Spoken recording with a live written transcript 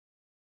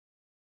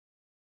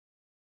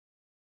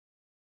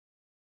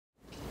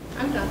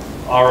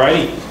All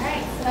righty.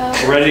 Alright,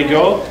 so Ready to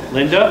go?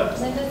 Linda?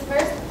 Linda's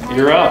first.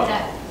 You're up.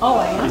 Oh,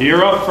 I am?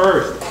 You're up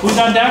first. Who's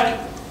on deck?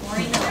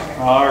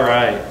 All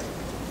right.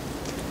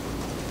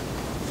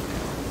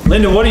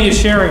 Linda, what are you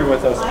sharing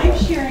with us? I'm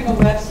sharing a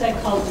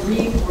website called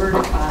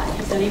Rewordify.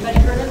 Has anybody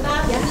heard of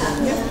that? Yeah.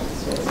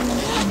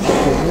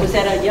 Was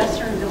that a yes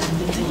or a no?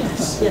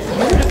 Yes. Yes.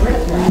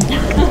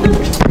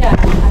 Yeah,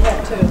 I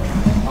have too.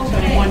 So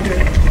I'm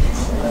wondering.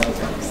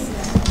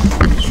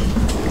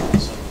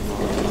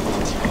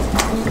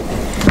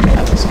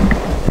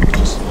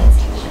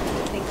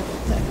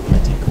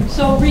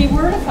 So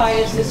Rewordify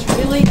is this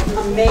really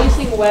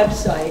amazing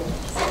website.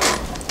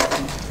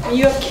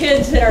 You have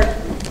kids that are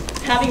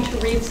having to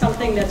read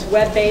something that's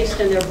web-based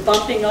and they're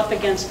bumping up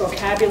against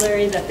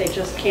vocabulary that they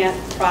just can't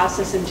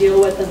process and deal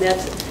with, and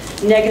that's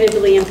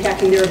negatively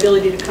impacting their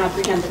ability to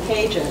comprehend the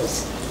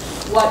pages.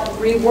 What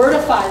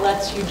Rewordify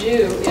lets you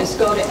do is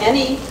go to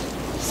any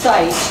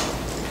site.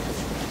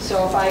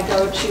 So if I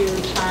go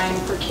to Time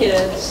for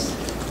Kids,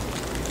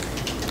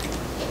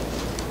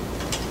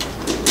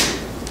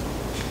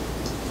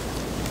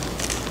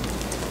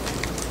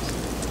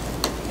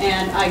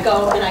 and I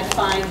go and I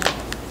find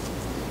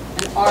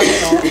an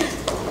article,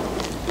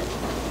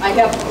 I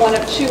have one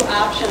of two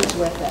options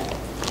with it.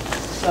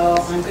 So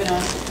I'm going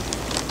to,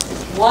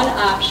 one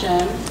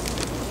option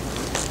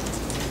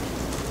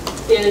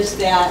is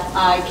that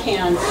I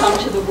can come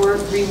to the word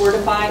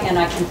Rewordify and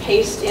I can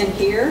paste in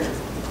here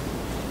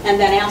and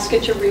then ask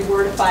it to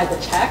rewordify the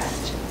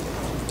text.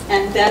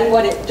 And then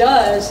what it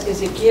does is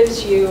it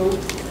gives you,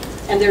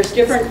 and there's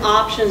different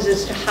options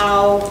as to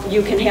how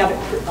you can have it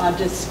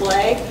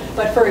display.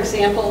 But for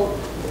example,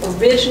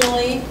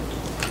 originally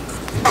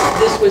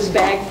this was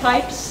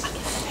bagpipes,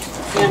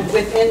 and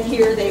within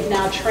here they've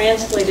now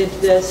translated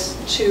this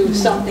to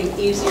something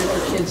easier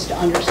for kids to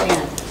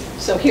understand.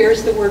 So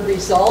here's the word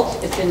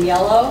result, it's in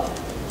yellow.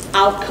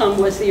 Outcome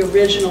was the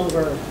original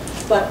word.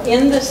 But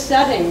in the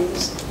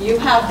settings, you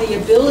have the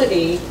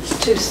ability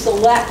to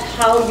select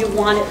how you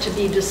want it to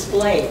be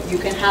displayed. You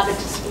can have it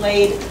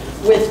displayed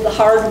with the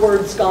hard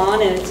words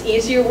gone and it's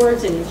easier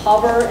words and you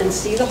hover and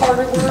see the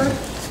harder word.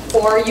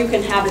 Or you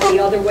can have it the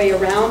other way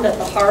around, that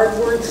the hard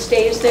word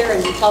stays there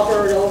and you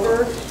hover it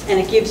over and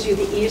it gives you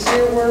the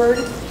easier word.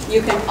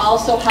 You can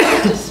also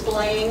have it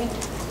displaying,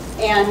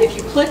 and if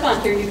you click on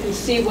here, you can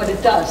see what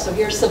it does. So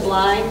here's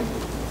Sublime,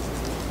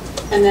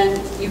 and then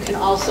you can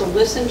also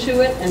listen to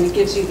it and it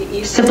gives you the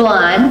easier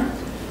Sublime.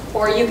 word.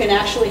 Or you can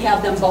actually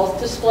have them both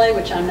display,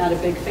 which I'm not a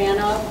big fan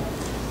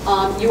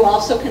of. You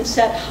also can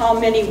set how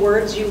many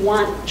words you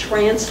want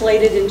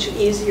translated into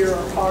easier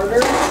or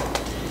harder,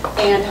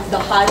 and the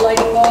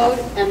highlighting mode.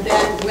 And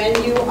then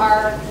when you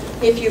are,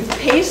 if you've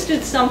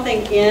pasted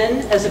something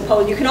in, as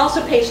opposed, you can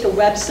also paste a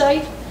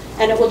website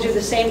and it will do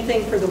the same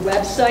thing for the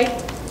website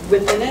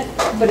within it.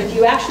 But if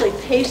you actually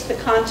paste the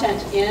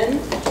content in,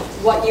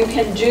 what you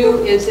can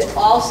do is it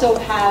also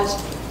has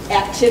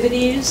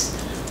activities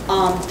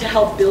to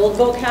help build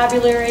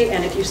vocabulary,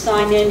 and if you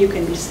sign in, you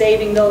can be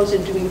saving those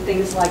and doing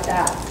things like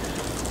that.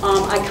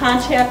 I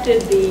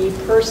contacted the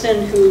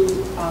person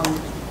who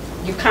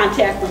you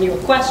contact when you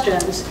have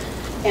questions,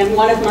 and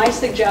one of my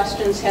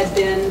suggestions had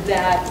been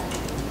that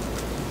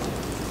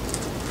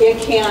it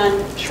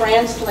can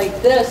translate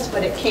this,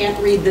 but it can't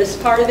read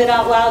this part of it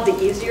out loud, the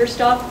easier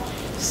stuff.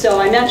 So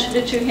I mentioned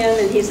it to him,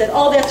 and he said,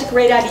 oh, that's a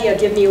great idea,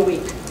 give me a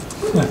week.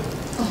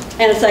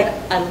 And it's like,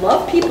 I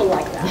love people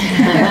like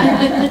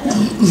that.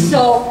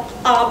 So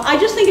I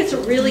just think it's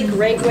a really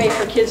great way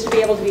for kids to be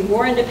able to be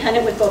more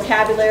independent with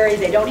vocabulary.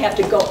 They don't have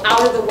to go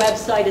out of the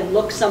website and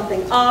look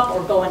something up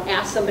or go and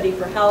ask somebody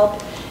for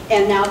help.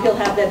 And now he'll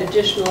have that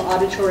additional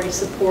auditory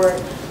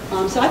support.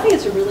 So I think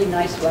it's a really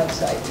nice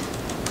website.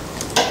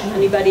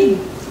 Anybody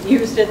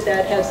used it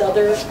that has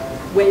other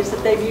ways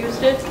that they've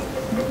used it?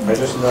 I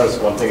just noticed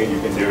one thing that you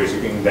can do is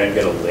you can then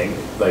get a link.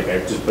 Like I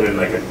just put in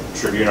like a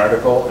Tribune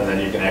article, and then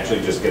you can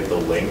actually just get the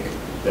link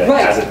that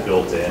has it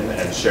built in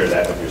and share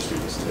that with your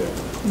students too.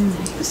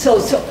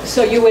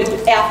 So you would,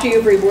 after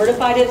you've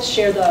rewordifyed it,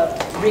 share the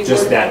rewordify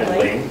just that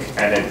link,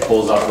 and it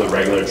pulls up the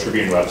regular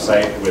Tribune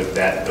website with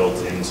that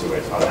built into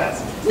it on that.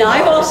 Now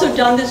I've also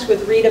done this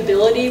with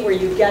readability, where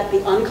you get the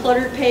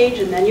uncluttered page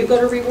and then you go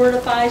to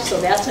rewordify, so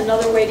that's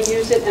another way to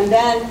use it. And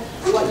then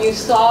what you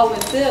saw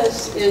with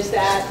this is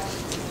that,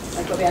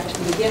 I go back to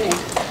the beginning,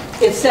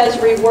 it says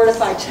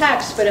rewordify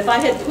text, but if I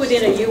had put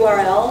in a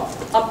URL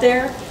up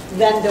there,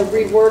 then the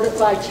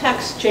rewordify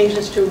text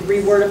changes to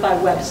rewordify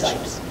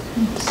websites.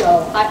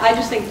 So I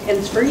just think, and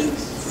it's free,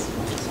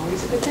 it's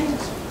always a good thing.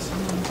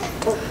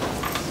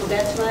 So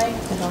that's my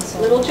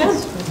little gem.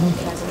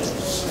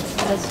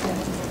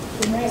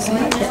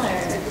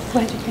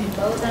 Glad you came.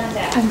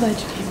 I'm glad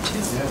you came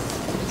too.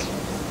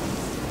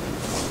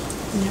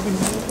 Never know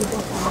what we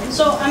will find.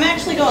 So I'm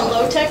actually going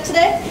low tech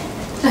today,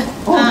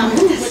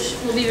 which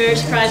will be very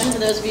surprising to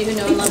those of you who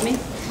know and love me.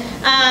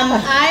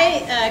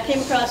 I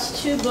came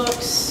across two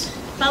books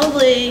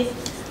probably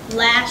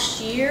last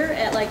year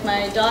at like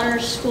my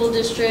daughter's school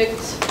district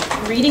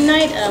reading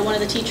night. One of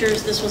the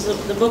teachers, this was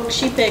the book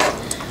she picked,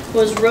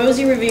 was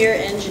Rosie Revere,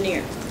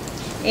 Engineer.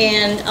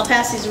 And I'll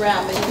pass these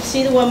around, but you can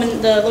see the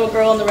woman, the little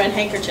girl in the red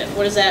handkerchief.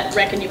 What does that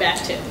reckon you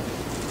back to?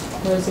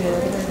 Rosie the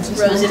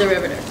Riveter. Rosie the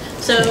Riveter.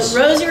 So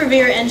Rosie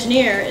Revere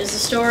Engineer is the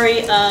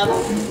story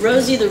of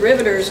Rosie the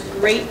Riveter's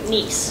great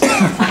niece.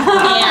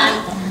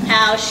 And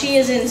how she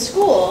is in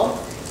school,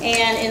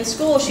 and in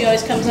school she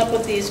always comes up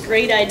with these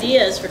great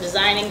ideas for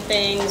designing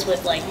things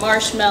with like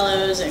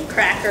marshmallows and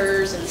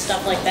crackers and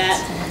stuff like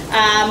that,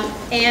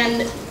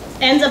 and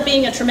ends up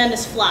being a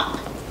tremendous flop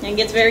and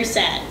gets very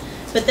sad.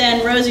 But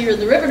then Rosie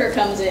the Riveter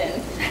comes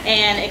in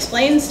and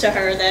explains to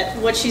her that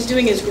what she's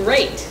doing is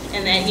great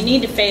and that you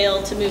need to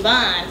fail to move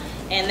on,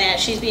 and that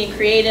she's being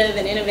creative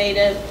and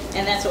innovative,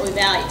 and that's what we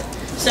value.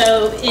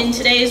 So in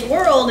today's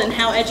world and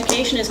how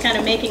education is kind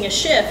of making a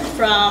shift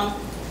from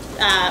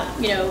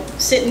you know,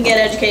 sit and get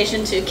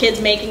education to kids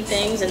making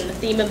things, and the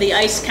theme of the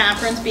ICE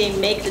conference being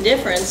Make the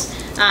Difference,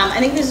 I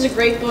think this is a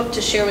great book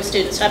to share with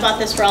students. So I bought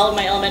this for all of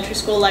my elementary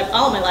school,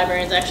 all of my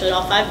librarians actually at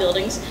all 5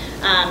 buildings.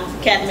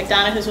 Kathy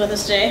McDonough, who's with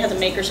us today, has a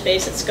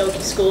makerspace at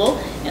Skokie School,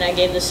 and I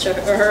gave this to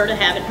her to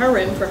have in her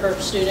room for her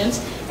students.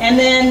 And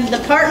then the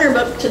partner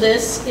book to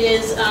this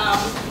is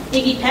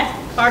Iggy Peck,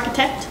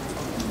 Architect.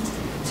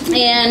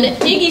 And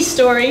Iggy's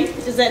story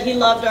is that he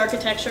loved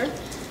architecture,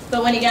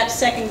 but when he got to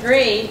 2nd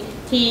grade,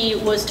 he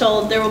was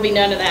told there will be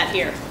none of that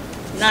here,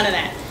 none of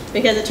that.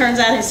 Because it turns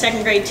out his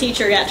 2nd grade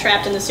teacher got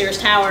trapped in the Sears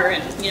Tower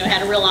and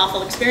had a real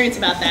awful experience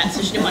about that,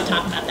 so she didn't want to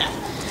talk about that.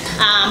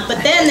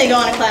 But then they go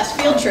on a class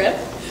field trip,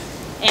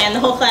 and the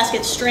whole class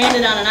gets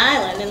stranded on an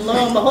island, and lo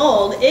and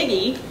behold,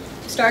 Iggy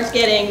starts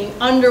getting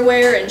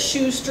underwear and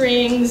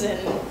shoestrings and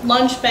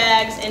lunch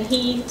bags, and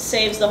he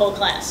saves the whole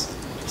class.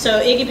 So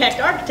Iggy Peck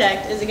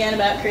Architect is again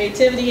about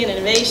creativity and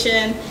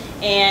innovation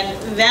and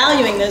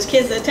valuing those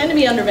kids that tend to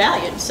be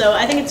undervalued. So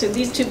I think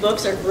these 2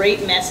 books are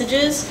great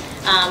messages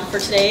for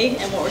today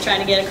and what we're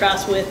trying to get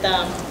across with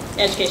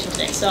education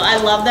today. So I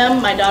love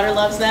them, my daughter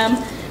loves them,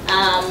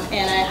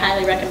 and I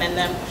highly recommend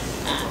them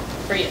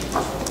for you.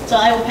 So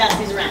I will pass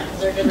these around because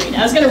they're a good read.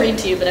 I was going to read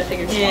to you, but I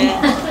figured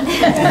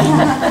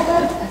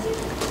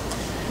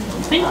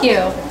Thank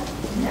you.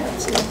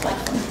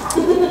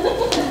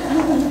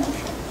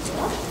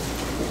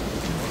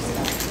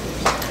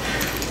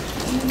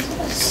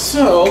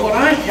 So what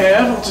I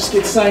have, I'll just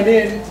get signed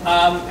in.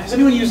 Has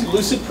anyone used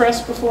Lucid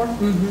Press before?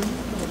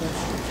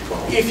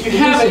 Mm-hmm. If you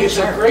haven't, it's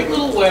a great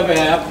little web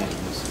app.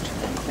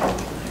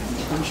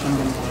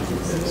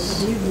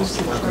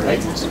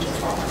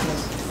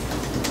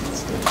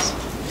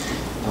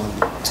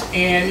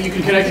 And you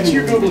can connect it to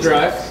your Google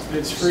Drive.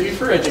 It's free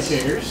for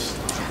educators.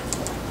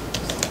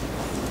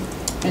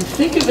 And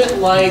think of it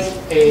like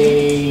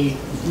a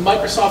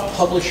Microsoft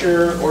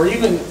publisher, or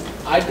even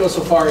I'd go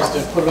so far as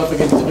to put it up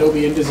against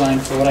Adobe InDesign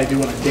for what I do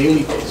on a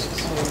daily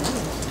basis.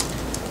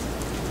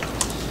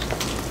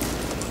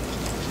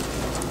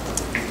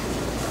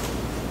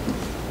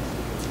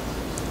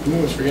 I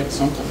always forget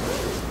something.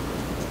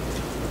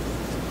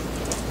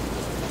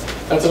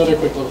 That's another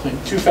quick little thing.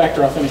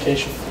 2-factor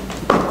authentication.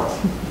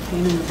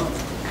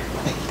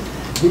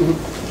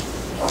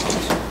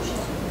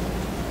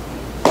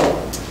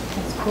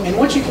 And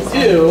what you can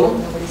do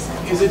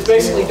is it's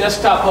basically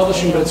desktop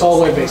publishing, but it's all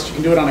web-based. You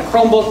can do it on a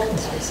Chromebook,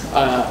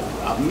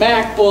 a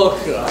MacBook,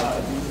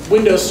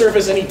 Windows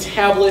Surface, any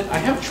tablet. I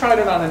haven't tried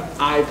it on an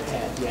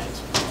iPad yet.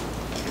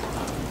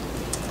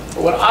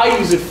 But what I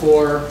use it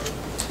for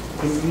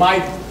in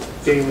my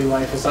daily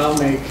life is I'll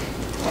make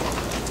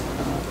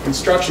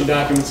instruction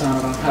documents on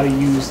it on how to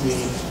use the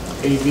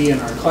AV in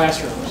our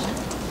classrooms.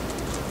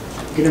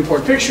 You can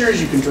import pictures,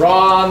 you can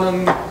draw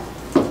on them.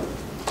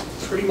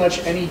 Pretty much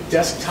any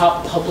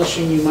desktop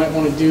publishing you might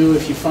want to do.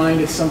 If you find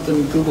it's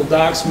something Google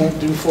Docs won't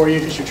do for you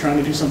because you're trying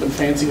to do something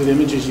fancy with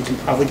images, you can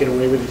probably get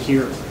away with it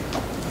here.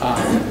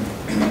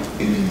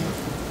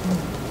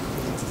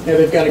 Yeah,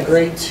 they've got a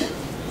great,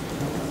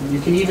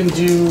 you can even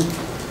do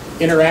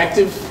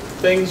interactive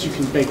things. You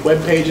can make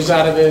web pages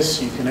out of this.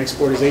 You can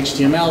export as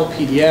HTML,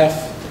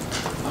 PDF,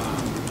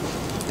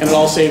 and it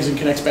all saves and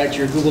connects back to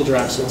your Google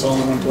Drive, so it's all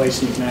in one place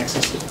and you can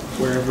access it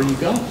wherever you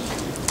go.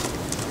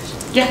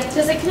 Yeah.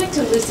 Does it connect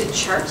to Lucid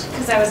Chart?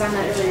 Because I was on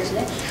that earlier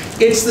today.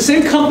 It's the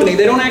same company.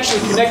 They don't actually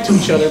connect to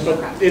each other,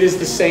 but it is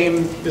the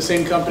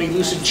same company.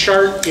 Lucid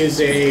Chart is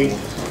a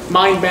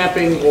mind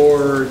mapping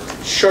or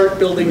chart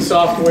building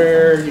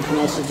software. You can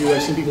also do,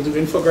 I've seen people do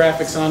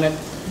infographics on it.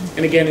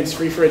 And again, it's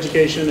free for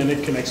education and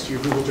it connects to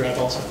your Google Drive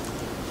also.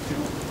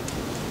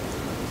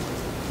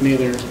 Any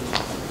other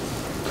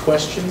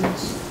questions?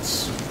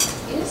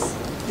 Yes.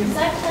 Because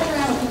I played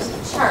around with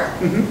Lucid Chart,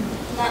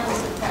 not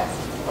Lucid Press.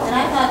 And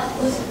I thought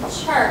Lucid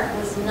Chart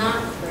was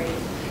not free.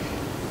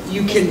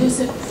 You can. Is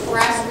Lucid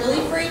Press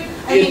really free?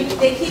 I mean,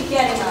 they keep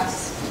getting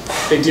us.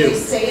 They do. They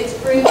say it's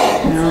free, but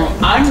it's Now,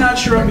 like I'm not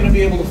sure I'm going to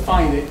be able to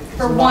find it.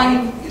 for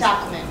one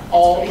document.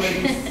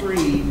 Already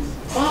free,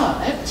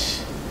 but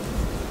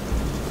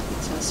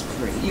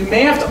you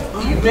may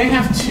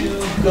have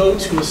to go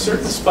to a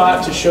certain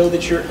spot to show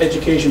that you're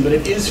education, but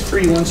it is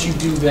free once you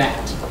do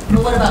that.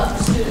 But what about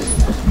for students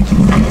then?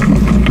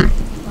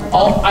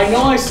 I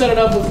know I set it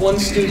up with one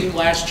student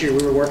last year.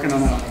 We were working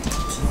on a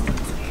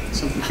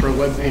something for a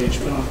web page.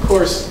 But of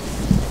course,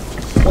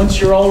 once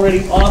you're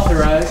already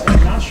authorized,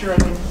 I'm not sure I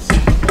can.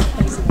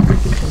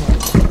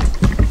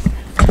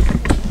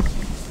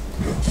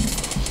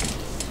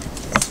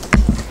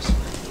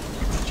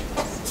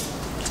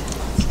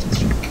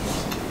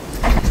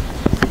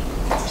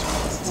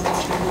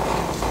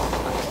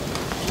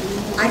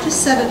 I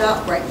just set it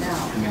up right now.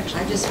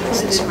 I just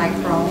put it in my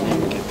Chrome,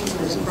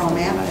 there's a Chrome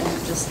app, and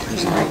it just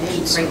came right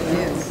in, great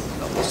new.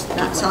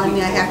 Not telling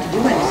me I have to do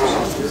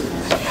anything.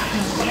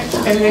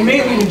 And they may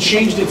have even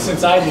changed it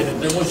since I did it.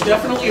 There was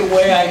definitely a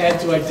way I had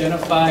to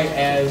identify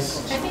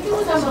as. I think it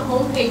was on the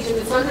homepage, and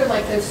it's under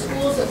like the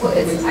schools, I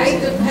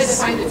had to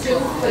find it too,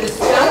 but it's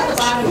down at the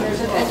bottom,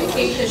 there's an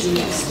education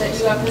piece that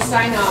you have to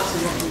sign up.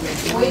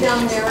 Way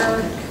down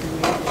there.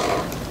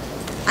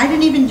 I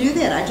didn't even do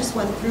that. I just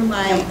went through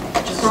my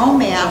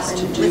Chrome app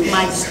and with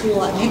my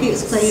school, maybe it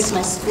was placed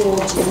my school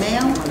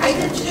Gmail. I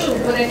did too,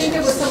 but I think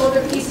there was some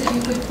other pieces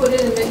you could put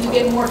in and then you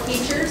get more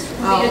features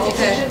from the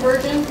education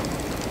version.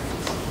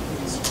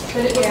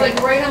 But it was like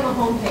right on the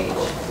homepage,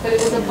 but it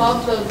was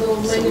above the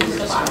little menu at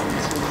the bottom.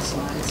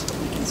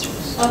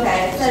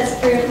 Okay, it says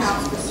free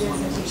accounts for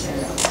students and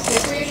teachers.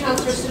 It's free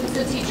accounts for students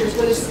and teachers,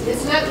 but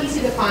it's not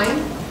easy to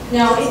find.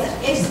 No,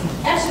 it's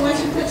actually,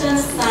 once you click on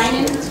the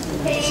sign-in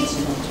page,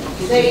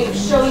 they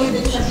show you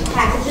the different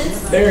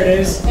packages. There it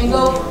is. And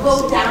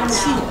go down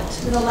now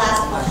to the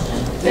last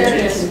question. There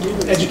it is.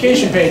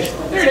 Education page.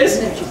 There it is.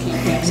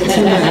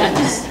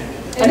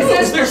 I knew it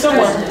was there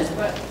somewhere.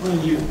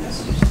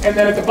 And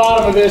then at the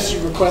bottom of this,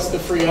 you request the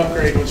free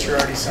upgrade once you're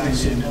already signed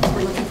in.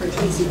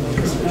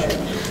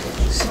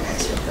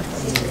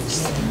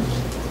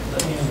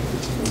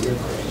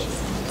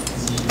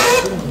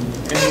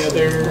 Any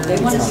other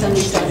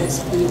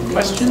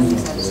questions?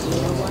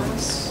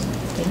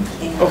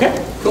 Okay,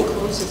 cool. I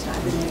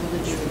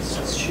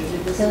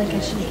feel like I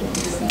should get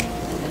this.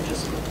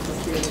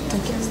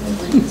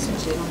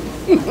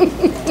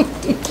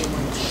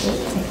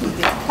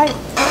 Hi.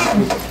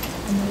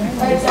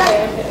 Right, sorry,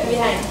 we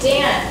had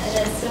Dan, and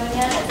then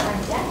Sonia, and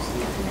Arnett,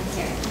 and then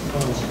Karen.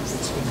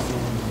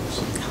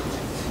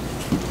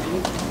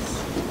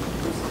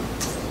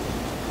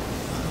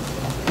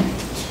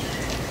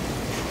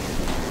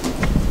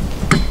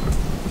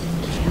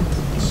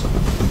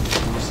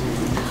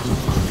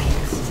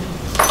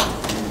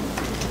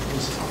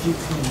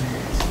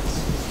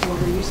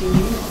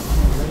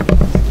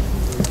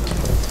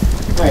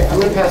 All right, I'm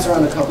going to pass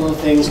around a couple of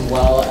things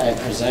while I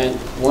present.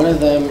 One of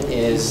them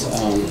is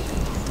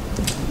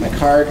my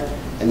card,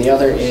 and the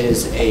other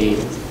is a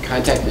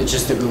contact. It's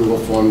just a Google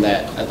form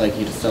that I'd like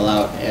you to fill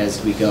out as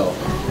we go.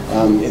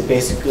 It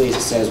basically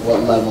says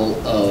what level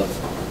of,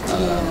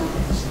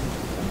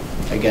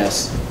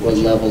 what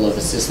level of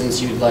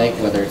assistance you'd like,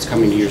 whether it's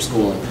coming to your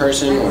school in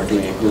person or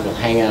doing a Google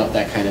Hangout,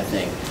 that kind of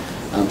thing.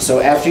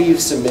 So after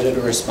you've submitted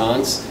a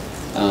response,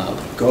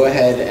 go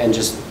ahead and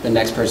just the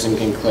next person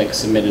can click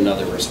submit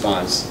another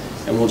response,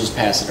 and we'll just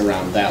pass it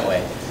around that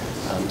way.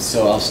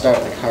 So I'll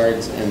start the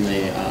cards and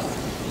the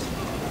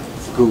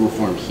Google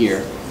form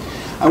here.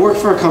 I work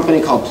for a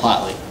company called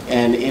Plotly,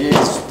 and it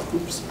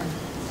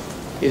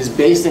is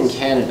based in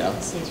Canada,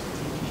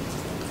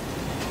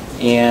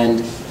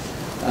 and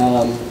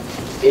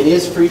it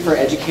is free for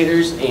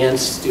educators and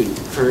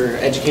for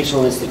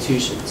educational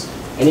institutions.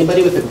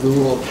 Anybody with a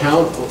Google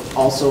account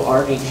also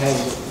already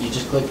has, you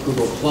just click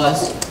Google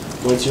Plus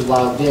once you're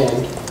logged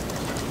in.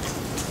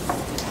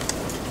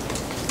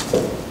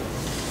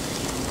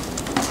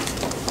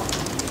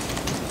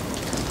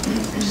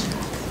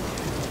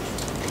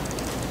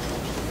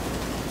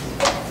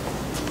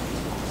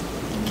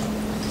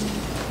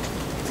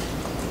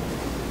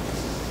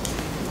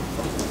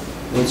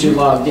 Once you're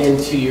logged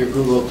into your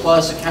Google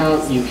Plus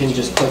account, you can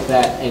just click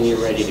that and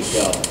you're ready to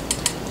go.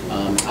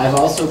 I've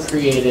also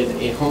created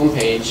a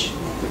homepage,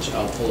 which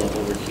I'll pull up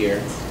over here,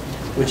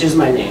 which is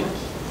my name,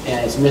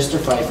 and it's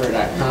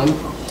mrpfeiffer.com.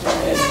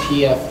 It's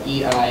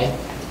P-F-E-I-F-E-R.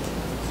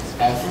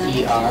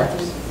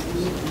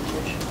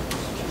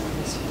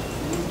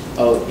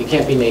 Oh, it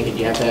can't be naked.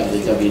 You have to have the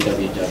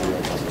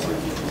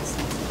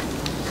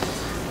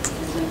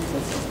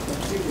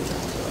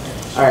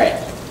www. All right.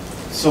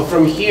 So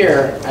from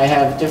here, I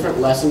have different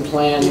lesson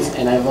plans,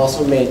 and I've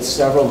also made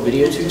several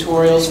video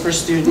tutorials for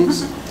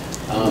students.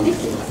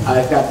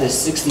 I've got this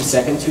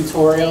 60-second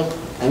tutorial.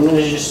 I'm going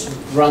to just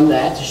run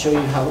that to show you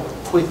how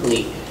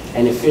quickly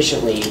and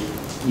efficiently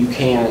you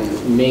can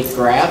make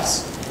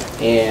graphs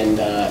and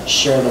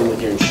share them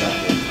with your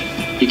instructor.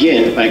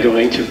 Begin by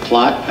going to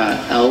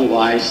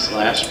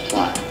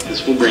plot.ly/plot.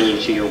 This will bring you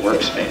to your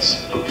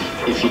workspace.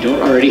 If you don't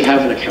already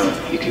have an account,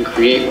 you can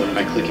create one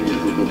by clicking the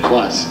Google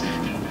Plus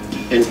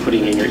and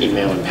putting in your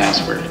email and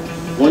password.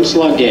 Once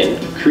logged in,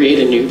 create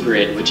a new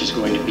grid, which is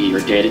going to be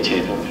your data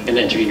table, and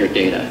enter your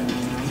data.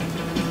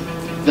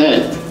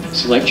 Then,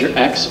 select your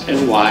X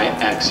and Y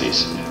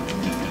axes.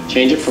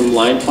 Change it from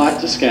line plot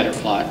to scatter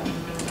plot.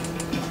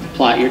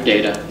 Plot your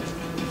data,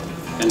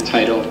 and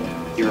title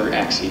your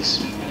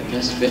axes. And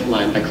this fit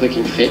line by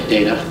clicking Fit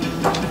Data,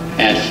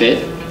 Add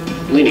Fit,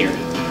 Linear.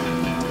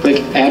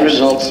 Click Add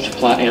Results to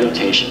Plot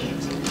Annotation.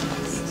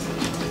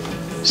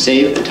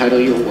 Save and title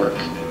your work.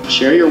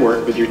 Share your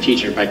work with your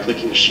teacher by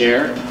clicking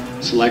Share,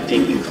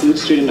 selecting Include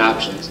Student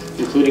Options,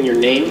 including your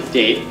name,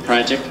 date,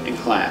 project, and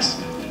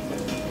class.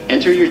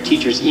 Enter your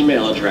teacher's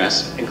email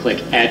address and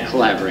click Add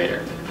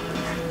Collaborator.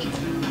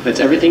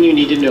 That's everything you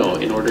need to know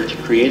in order to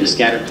create a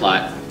scatter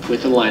plot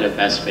with a line of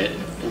best fit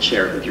and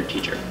share it with your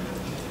teacher.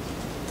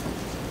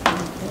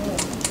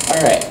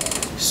 All right,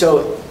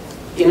 so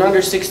in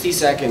under 60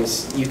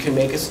 seconds, you can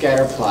make a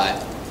scatter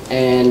plot.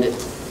 And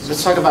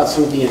let's talk about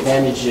some of the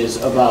advantages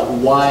about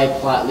why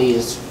Plotly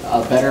is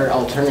a better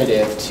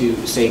alternative to,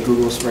 say,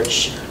 Google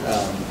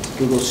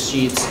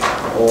Sheets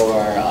or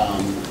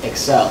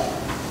Excel,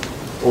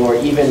 or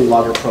even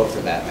Logger Pro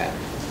for that matter.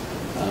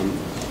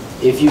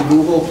 If you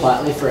Google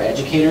Plotly for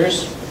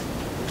educators,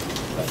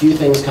 a few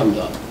things come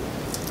up.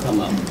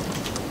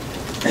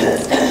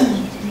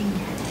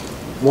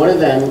 One of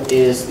them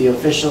is the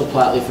official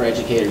Plotly for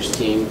Educators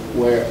team,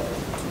 where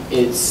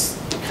it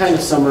kind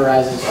of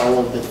summarizes all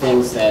of the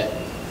things that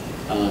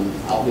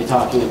I'll be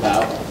talking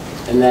about.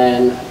 And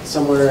then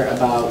somewhere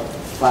about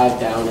 5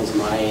 down is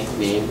my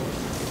name,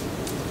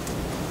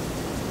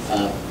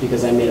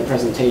 because I made a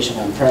presentation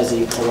on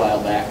Prezi a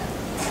while back.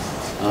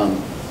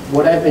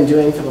 What I've been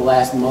doing for the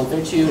last month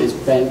or two is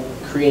been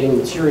creating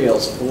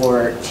materials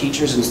for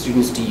teachers and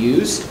students to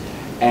use.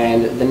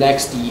 And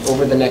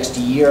over the next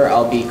year,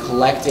 I'll be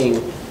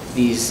collecting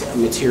these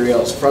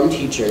materials from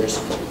teachers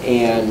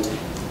and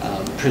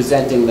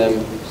presenting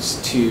them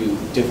to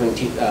different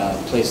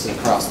places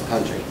across the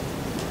country.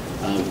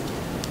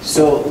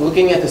 So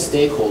looking at the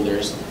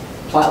stakeholders,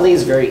 Plotly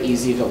is very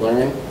easy to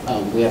learn.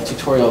 We have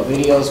tutorial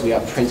videos, we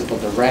have printable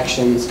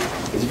directions.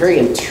 It's very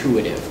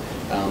intuitive.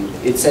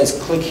 It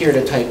says click here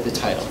to type the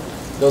title.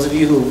 Those of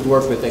you who've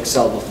worked with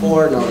Excel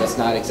before know that's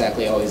not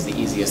exactly always the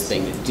easiest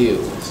thing to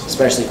do,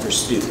 especially for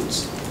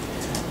students.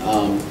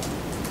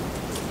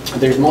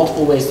 There's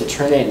multiple ways to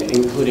turn in,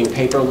 including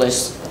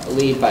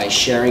paperlessly by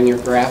sharing your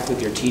graph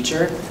with your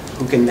teacher,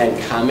 who can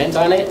then comment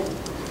on it,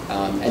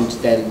 and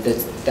then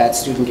that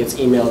student gets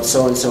emailed,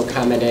 so-and-so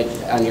commented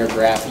on your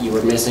graph, you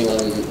were missing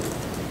on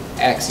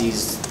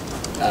Axie's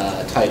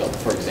title,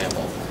 for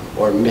example,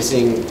 or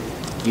missing,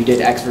 you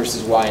did X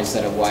versus Y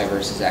instead of Y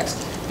versus X,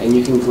 and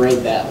you can grade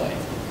that way.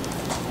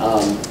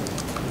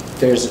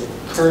 There's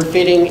curve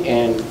fitting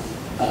and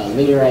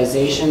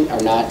linearization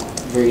are not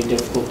very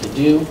difficult to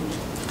do.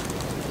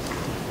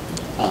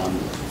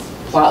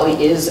 Plotly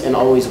is and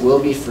always will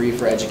be free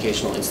for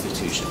educational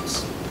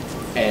institutions,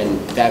 and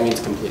that means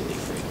completely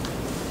free.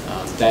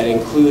 That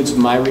includes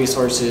my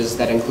resources,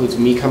 that includes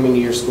me coming to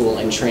your school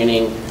and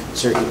training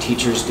certain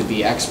teachers to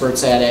be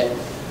experts at it.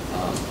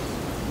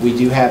 We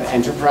do have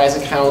enterprise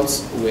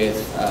accounts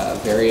with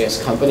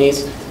various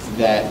companies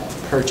that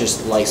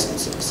purchase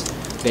licenses.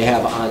 They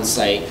have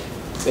on-site,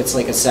 it's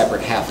like a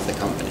separate half of the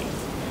company.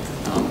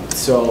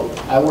 So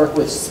I work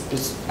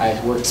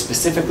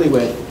specifically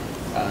with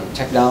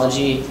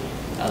technology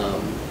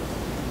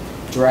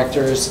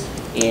directors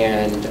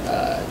and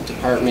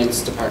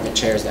department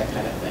chairs, that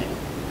kind of thing.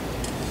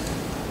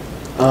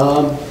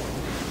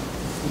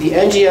 The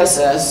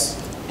NGSS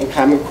and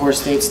Common Core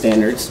State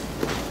Standards,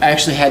 I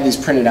actually had these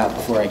printed out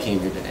before I came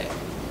here today.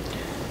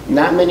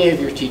 Not many of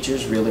your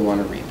teachers really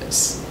want to read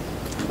this.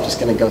 I'm just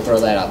going to go throw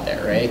that out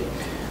there, right?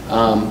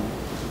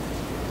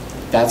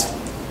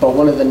 But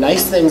one of the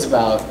nice things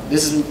about,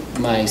 this is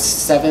my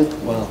 7th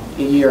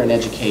year in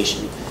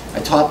education. I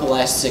taught the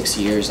last 6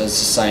 years as a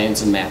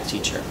science and math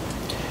teacher.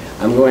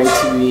 I'm going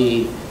to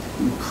be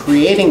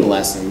creating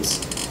lessons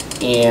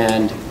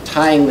and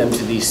tying them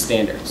to these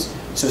standards.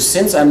 So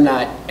since I'm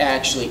not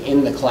actually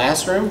in the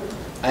classroom,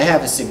 I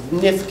have a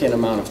significant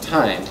amount of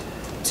time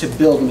to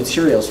build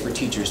materials for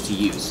teachers to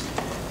use.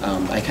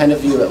 I kind of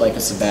view it like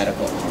a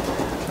sabbatical.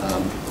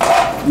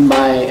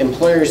 My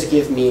employers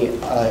give me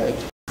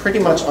pretty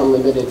much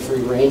unlimited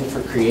free reign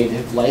for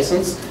creative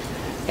license.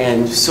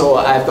 And so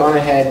I've gone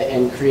ahead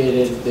and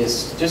created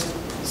this just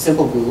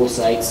simple Google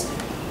sites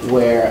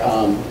where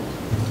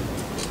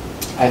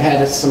I've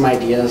had some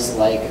ideas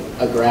like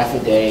a graph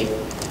a day,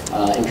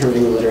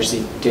 improving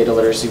literacy, data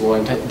literacy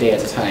one day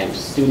at a time.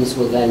 Students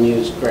will then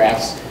use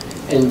graphs,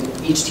 and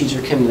each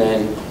teacher can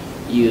then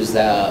use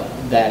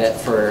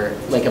that for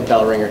like a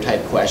bell ringer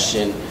type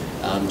question,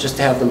 just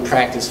to have them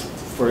practice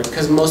for,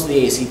 because most of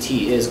the ACT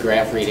is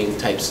graph reading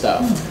type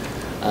stuff.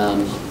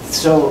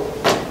 So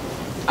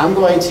I'm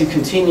going to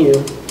continue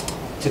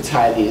to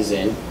tie these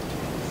in.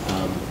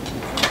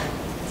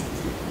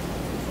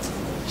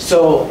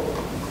 So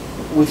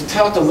we've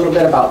talked a little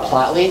bit about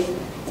Plotly,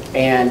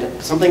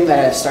 and something that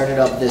I've started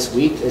up this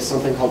week is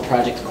something called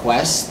Project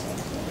Quest.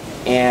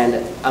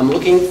 And I'm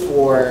looking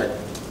for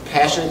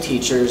passionate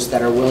teachers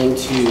that are willing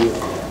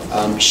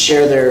to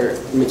share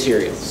their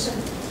materials.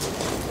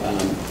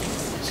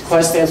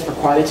 Quest stands for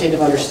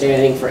Quantitative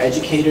Understanding for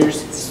Educators,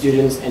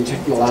 Students, and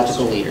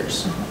Technological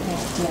Leaders.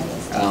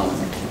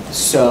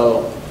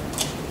 So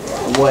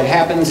what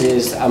happens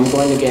is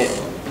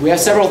we have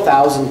several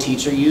thousand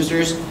teacher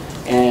users,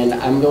 and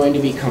I'm going to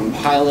be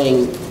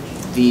compiling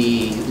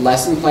the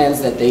lesson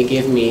plans that they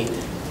give me,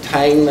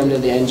 tying them to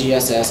the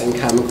NGSS and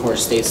Common Core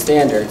state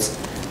standards,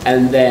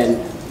 and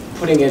then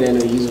putting it in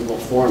a usable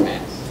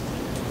format.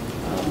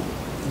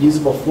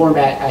 Usable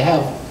format, I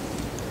have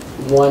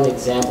one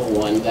example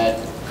one that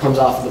comes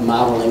off of the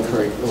modeling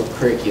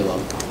curriculum.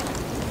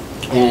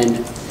 And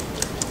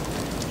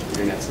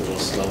internet's a little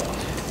slow.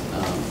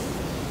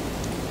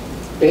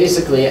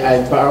 Basically,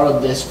 I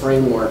borrowed this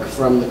framework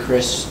from the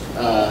Chris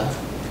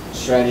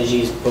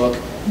Strategies book,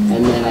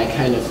 and then I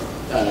kind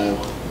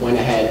of went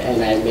ahead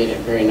and I made it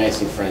very nice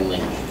and friendly.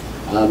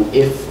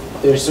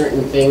 If there's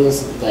certain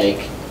things,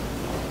 like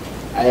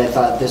I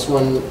thought this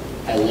one,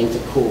 I linked a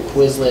cool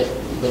Quizlet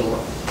little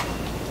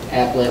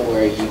applet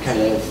where you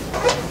kind of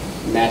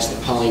match the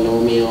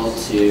polynomial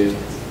to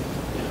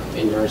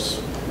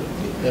inverse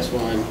this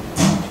one,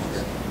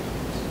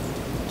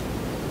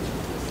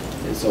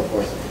 and so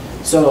forth.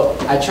 So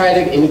I try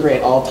to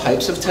integrate all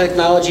types of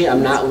technology.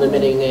 I'm not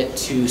limiting it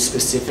to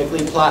specifically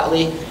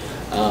Plotly.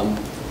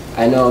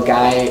 I know a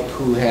guy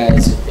who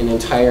has an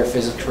entire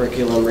physics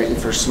curriculum written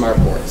for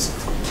smartboards.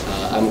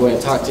 I'm going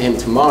to talk to him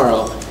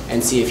tomorrow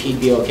and see if he'd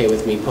be okay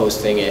with me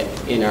posting it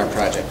in our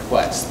Project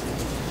Quest.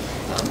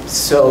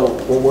 So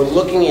what we're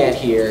looking at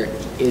here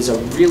is a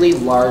really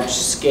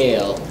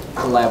large-scale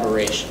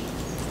collaboration.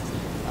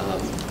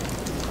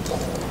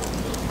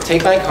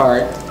 Take my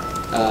card,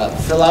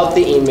 fill out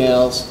the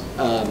emails,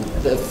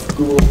 the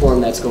Google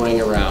form that's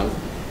going around,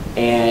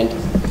 and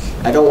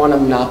I don't want to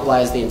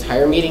monopolize the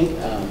entire meeting,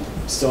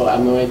 so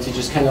I'm going to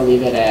just kind of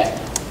leave it at,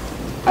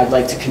 I'd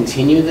like to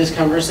continue this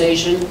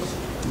conversation,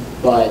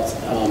 but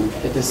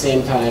at the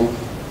same time,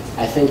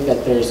 I think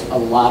that there's a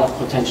lot of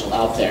potential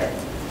out there.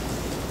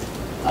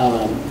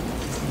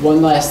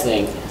 One last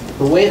thing,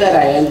 the way that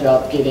I ended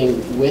up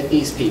getting with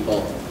these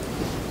people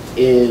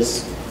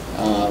is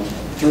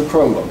through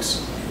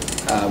Chromebooks.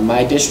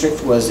 My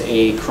district was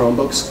a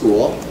Chromebook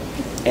school,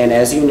 and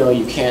as you know,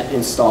 you can't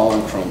install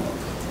on Chromebook.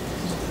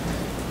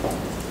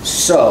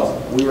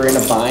 So we were in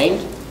a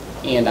bind,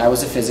 and I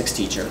was a physics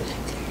teacher.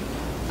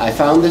 I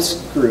found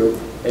this group.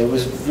 It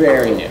was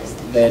very new.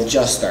 They had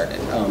just started.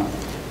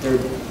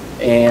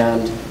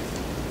 And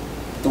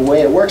the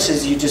way it works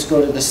is you just go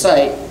to the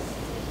site,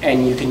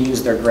 and you can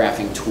use their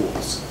graphing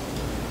tools.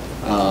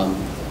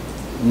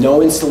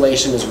 No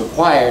installation is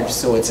required,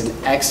 so it's an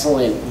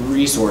excellent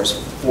resource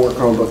for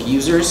Chromebook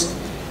users.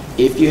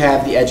 If you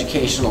have the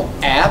educational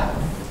app,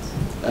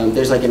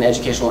 there's like an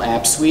educational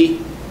app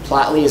suite.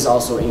 Plotly is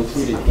also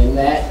included in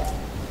that.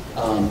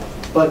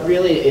 But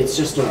really, it's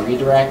just a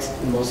redirect.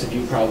 Most of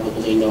you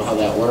probably know how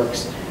that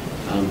works.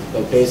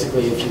 But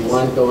basically, if you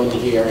want to go into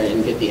here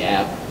and get the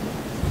app,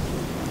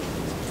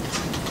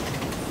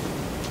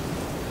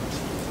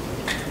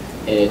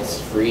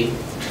 it's free.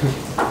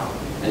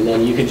 And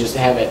then you can just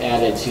have it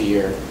added to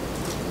your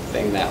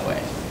thing that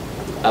way.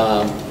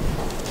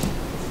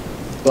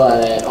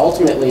 But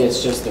ultimately,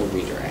 it's just a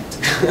redirect.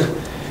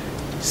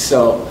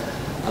 So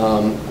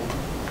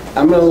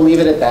I'm going to leave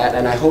it at that,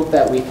 and I hope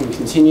that we can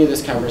continue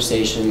this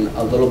conversation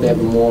a little bit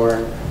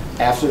more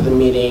after the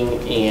meeting,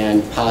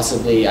 and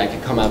possibly I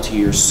could come out to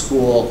your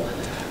school.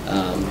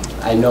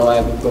 I know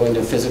I'm going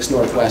to Physics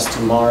Northwest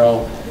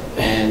tomorrow,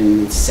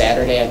 and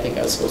Saturday I think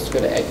I was supposed to go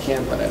to Ed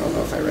Camp, but I don't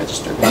know if I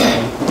registered.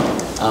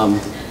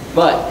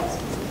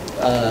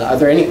 Are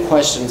there any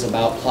questions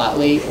about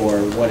Plotly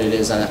or what it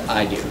is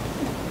I do?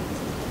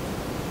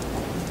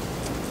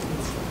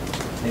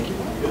 Thank you.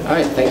 All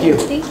right, thank you.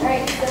 All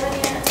right, so then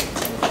you're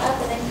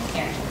up and then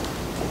here.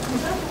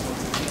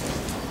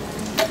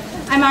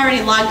 I'm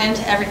already logged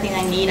into everything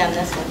I need on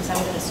this one, so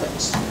I'm going to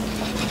switch.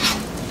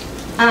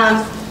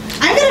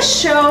 I'm going to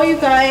show you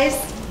guys,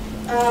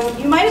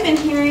 you might have been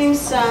hearing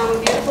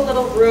some beautiful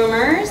little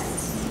rumors,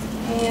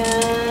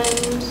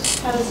 and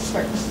how does this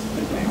work?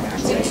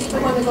 It's the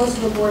one that goes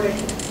to the board.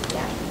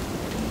 Yeah.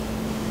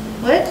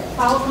 What?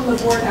 Follow from the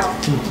board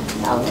out.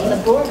 Follow from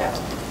the board out.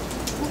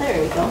 Well,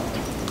 there we go.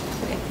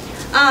 Okay.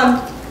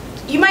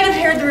 You might have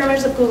heard the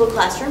rumors of Google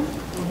Classroom.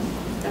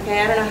 Okay,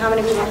 I don't know how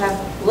many people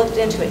have looked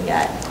into it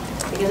yet,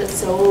 because it's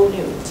so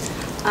new.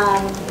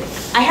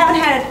 I haven't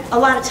had a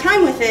lot of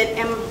time with it,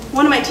 and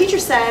one of my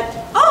teachers said,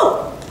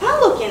 "Oh, I'll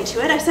look into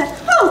it." I said,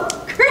 "Oh,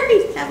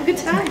 great, have a good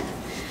time."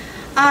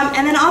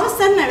 And then all of a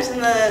sudden I was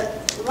in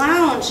the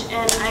lounge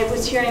and I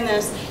was hearing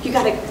this, "You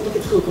gotta look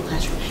at Google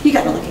Classroom. You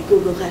gotta look at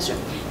Google Classroom."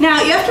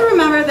 Now you have to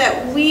remember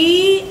that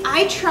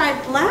I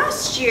tried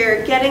last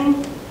year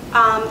getting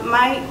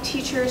my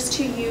teachers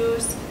to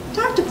use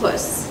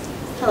Doctopus.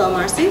 Hello,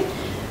 Marcy.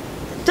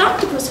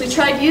 Doctopus we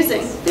tried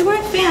using. They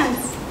weren't fans.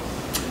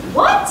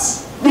 What?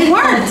 They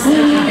weren't.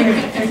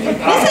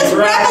 This has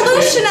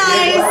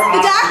revolutionized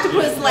the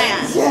Doctopus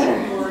land.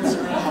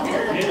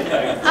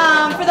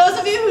 For those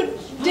of you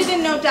who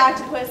didn't know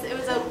Doctopus, it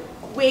was a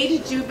way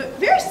to do, but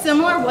very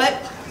similar what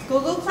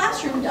Google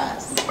Classroom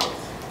does.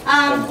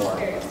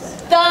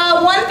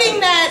 The one thing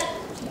that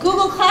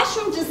Google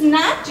Classroom does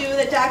not do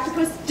that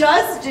Doctopus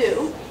does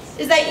do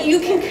is that you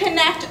can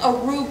connect a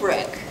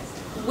rubric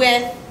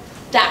with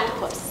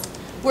Doctopus,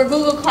 where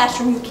Google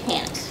Classroom you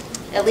can't,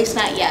 at least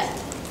not yet.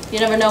 You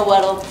never know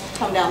what'll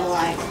come down the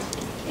line.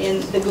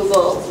 in the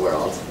Google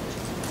world.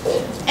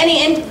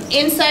 Any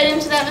insight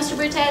into that, Mr.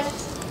 Brutag?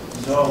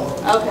 No.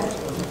 Okay,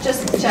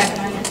 just checking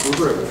on you.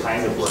 Uber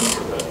kind of works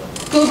with it.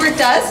 Google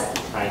does?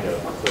 Kind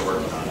of. They're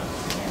working on it.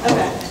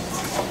 Okay.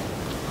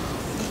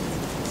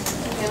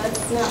 Okay, let's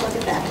not look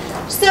at that.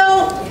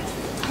 So,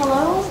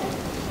 hello?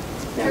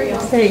 There we go.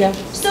 There you go.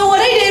 So what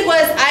I did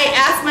was I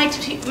asked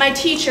my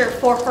teacher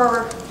for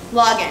her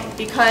login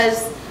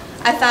because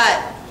I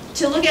thought,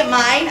 to look at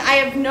mine, I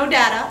have no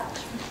data,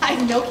 I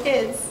have no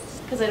kids,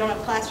 because I don't have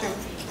a classroom.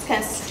 It's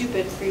kind of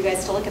stupid for you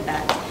guys to look at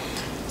that.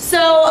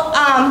 So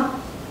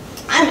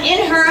I'm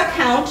in her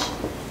account.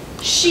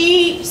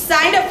 She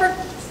signed up for,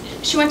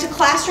 she went to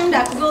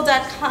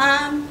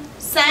classroom.google.com,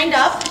 signed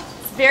up.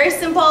 It's very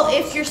simple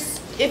if your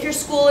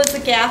school is a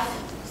GAF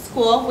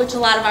school, which a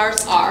lot of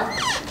ours are.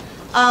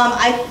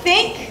 I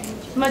think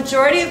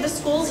majority of the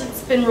schools,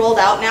 it's been rolled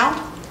out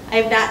now. I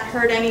have not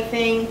heard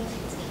anything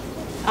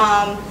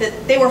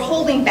that they were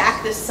holding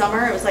back this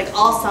summer. It was like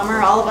all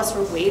summer, all of us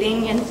were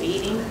waiting and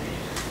waiting.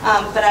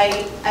 But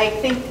I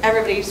think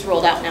everybody's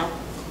rolled out now.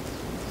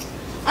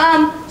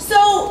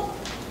 So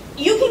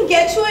you can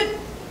get to it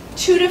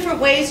two different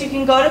ways. You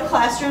can go to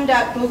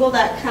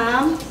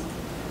classroom.google.com.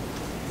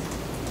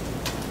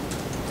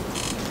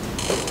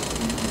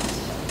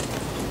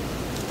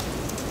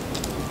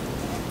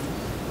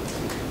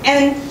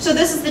 And so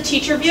this is the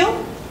teacher view.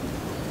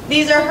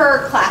 These are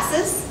her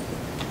classes.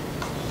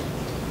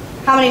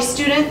 How many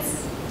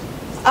students,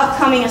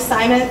 upcoming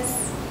assignments.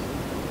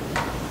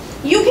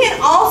 You can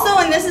also,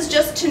 and this is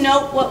just to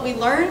note what we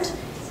learned,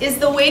 is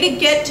the way to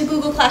get to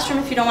Google Classroom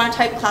if you don't want to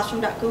type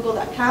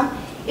classroom.google.com,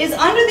 is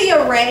under the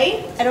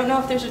array. I don't know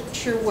if there's a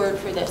true word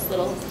for this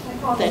little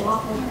thing.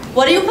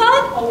 What do you call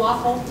it? A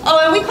waffle. Oh,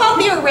 and we call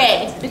it the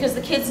array because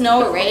the kids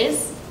know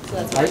arrays. So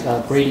that's Like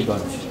a Brady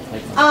Bunch.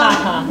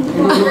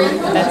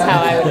 That's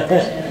how I would.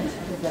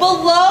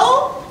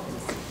 below,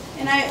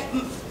 and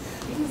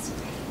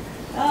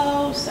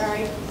oh,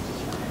 sorry.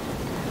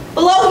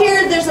 Below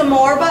here, there's a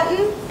More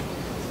button,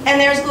 and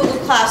there's Google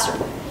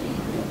Classroom.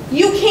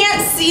 You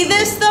can't see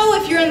this, though,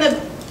 if you're in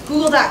the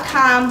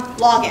google.com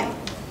login.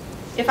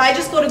 If I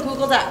just go to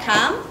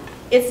google.com,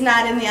 it's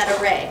not in that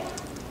array.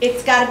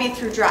 It's got to be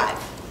through Drive.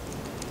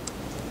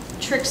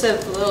 Tricks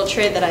of the little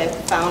trade that I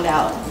found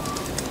out.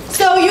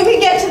 So you can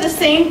get to the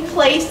same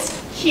place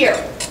here.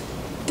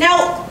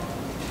 Now,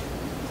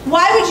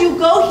 why would you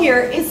go here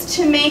is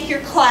to make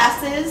your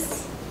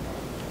classes.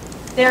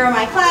 There are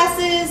my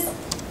classes,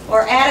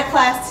 or add a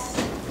class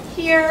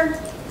here.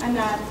 I'm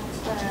not,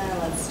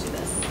 let's do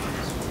this.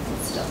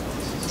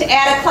 To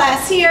add a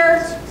class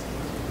here,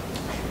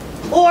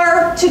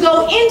 or to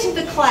go into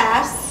the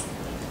class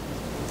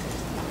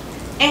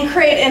and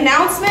create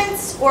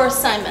announcements or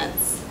assignments.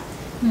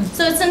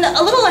 So it's in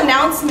a little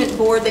announcement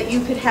board that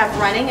you could have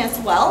running as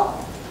well,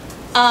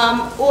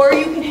 or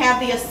you can have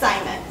the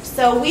assignment.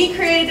 So we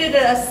created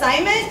an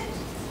assignment.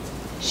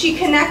 She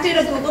connected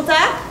a Google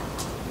Doc.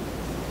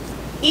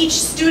 Each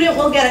student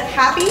will get a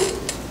copy.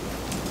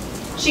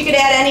 She could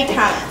add any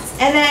comments.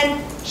 And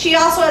then she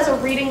also has a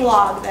reading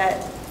log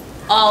that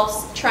all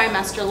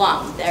trimester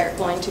long they're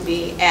going to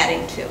be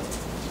adding to.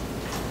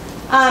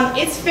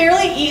 It's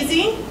fairly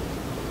easy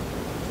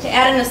to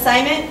add an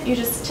assignment. You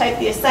just type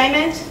the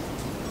assignment.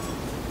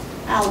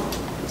 I'll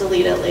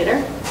delete it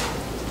later,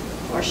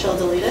 or she'll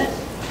delete it.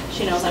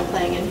 She knows I'm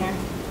playing in here.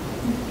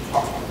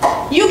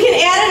 You can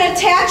add an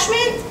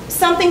attachment,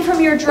 something from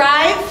your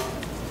drive,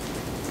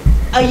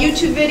 a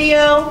YouTube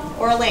video,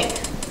 or a link.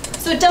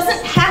 So it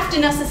doesn't have to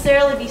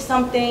necessarily be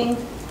something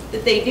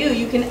that they do.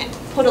 You can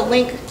put a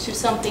link to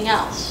something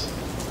else.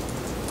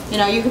 You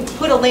know, you could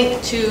put a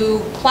link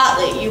to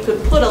Plotly. You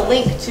could put a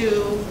link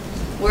to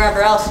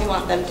wherever else you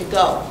want them to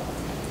go.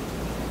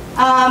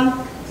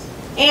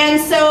 And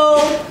so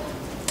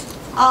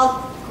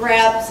I'll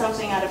grab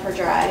something out of her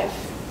drive.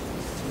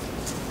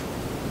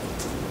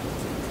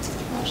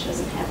 Oh, she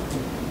doesn't have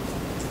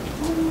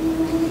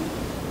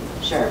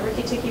it. Sure,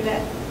 Ricky Tikki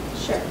Vet.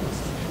 Sure.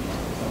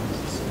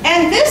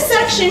 And this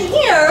section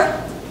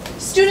here,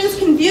 students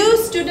can view,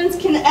 students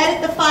can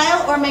edit the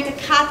file, or make a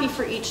copy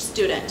for each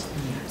student.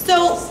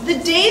 So the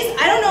days,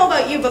 I don't know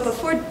about you, but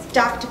before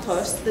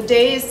Doctopus,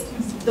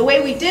 the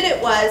way we did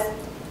it was,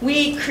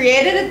 we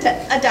created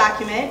a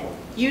document.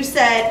 You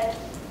said,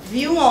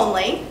 view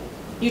only.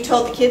 You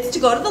told the kids to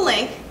go to the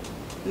link,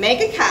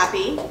 make a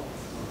copy.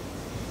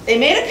 They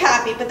made a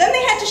copy, but then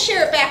they had to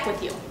share it back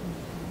with you.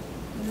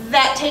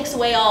 That takes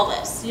away all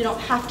this. You don't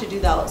have to do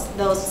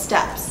those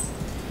steps.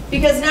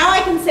 Because now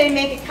I can say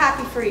make a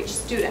copy for each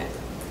student.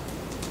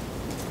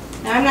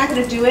 Now I'm not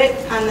going to do it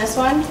on this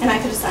one, and I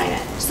could assign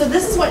it. So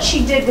this is what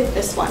she did with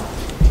this one.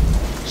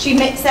 She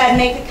said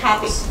make a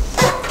copy.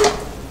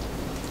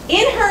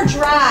 In her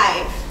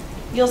drive,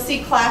 you'll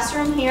see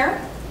Classroom here.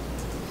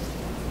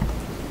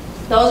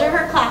 Those are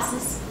her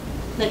classes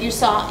that you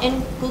saw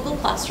in Google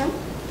Classroom.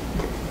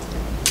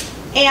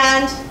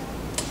 And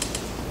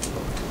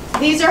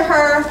these are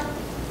her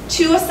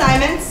 2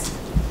 assignments.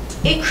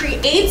 It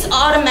creates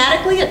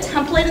automatically a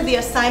template of the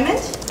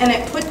assignment, and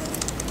it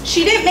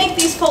She didn't make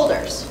these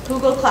folders.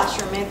 Google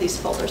Classroom made these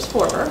folders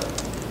for her.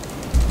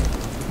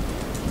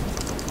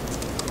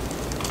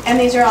 And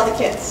these are all the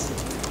kids.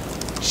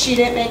 She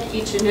didn't make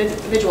each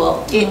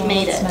individual, it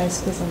made it.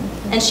 Nice,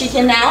 and she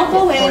can now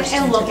go in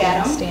and look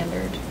at them,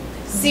 standard.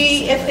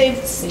 See if they've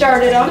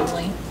started them.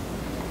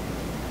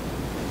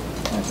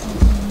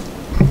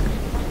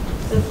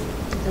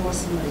 There was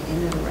somebody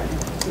in there already.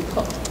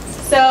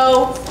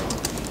 So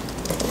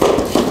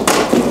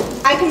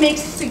I can make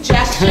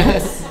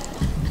suggestions.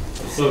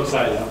 I'm so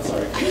excited, I'm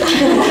sorry.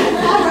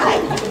 All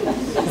right.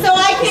 So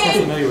I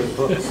can, Familiar with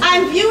books.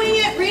 I'm viewing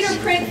it, read or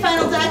print,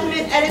 final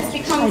document, edits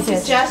become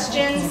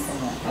suggestions.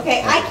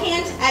 Okay, I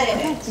can't edit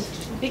it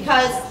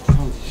because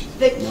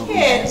the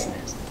kid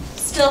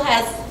still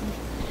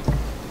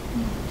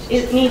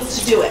it needs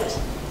to do it.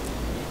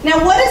 Now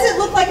what does it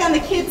look like on the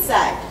kid's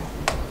side?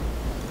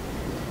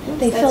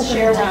 That's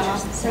Share-a-Rama.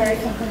 Sorry.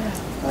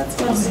 Let's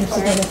go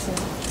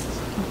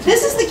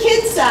This is the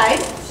kids'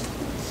 side.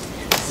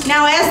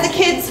 Now as the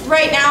kids,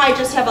 right now I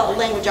just have a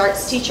language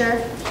arts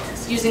teacher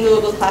using the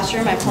Google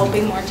Classroom. I'm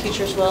hoping more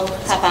teachers will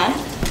hop on.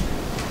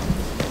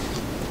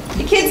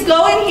 The kids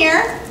go in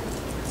here.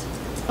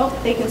 Oh,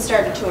 they can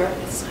start a tour.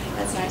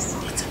 That's nice.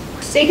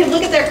 They can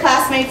look at their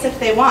classmates if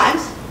they want.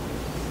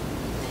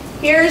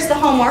 Here's the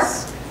homework.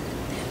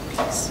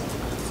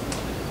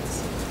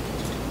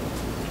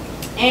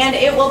 And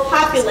it will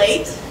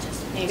populate,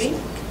 maybe.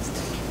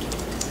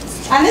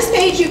 On this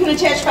page, you can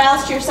attach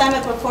files to your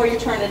assignment before you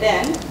turn it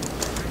in.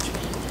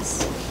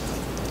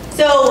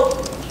 So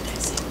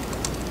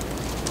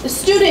the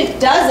student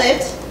does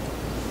it,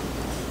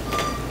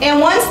 and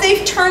once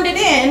they've turned it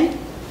in,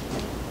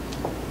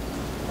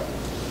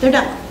 they're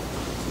done.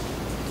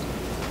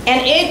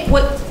 And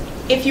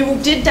if you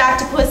did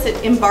Doctopus,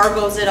 it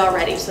embargoes it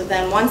already. So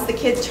then once the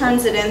kid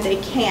turns it in, they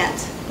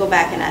can't go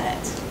back and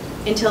edit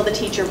until the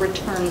teacher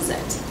returns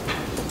it.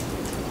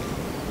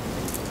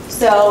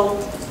 So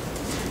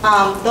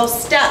those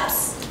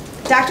steps,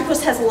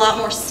 Doctopus has a lot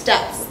more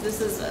steps.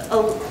 This is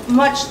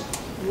much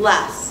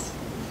less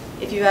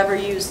if you've ever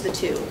used the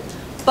two.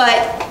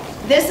 But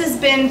this has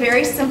been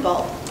very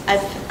simple.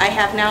 I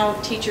have now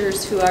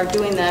teachers who are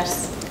doing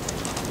this,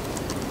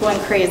 going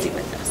crazy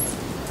with this.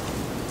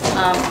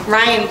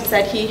 Ryan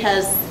said he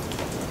has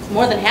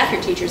more than half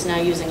your teachers now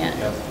using it.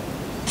 Yep.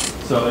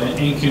 So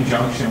in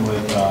conjunction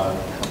with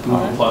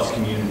Google Plus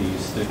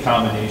Communities, the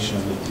combination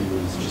of the two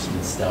has just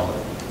been stellar.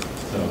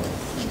 So,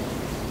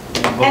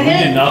 but we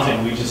did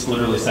nothing. We just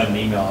literally sent an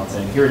email and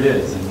saying, here it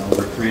is, and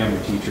over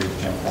 300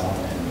 teachers jumped on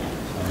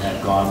and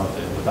have gone with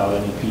it without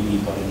any PD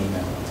but an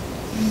email.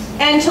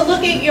 And to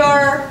look at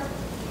your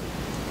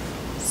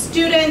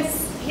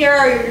students, here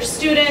are your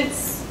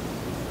students.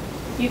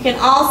 You can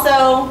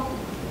also,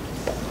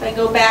 if I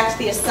go back to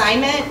the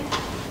assignment,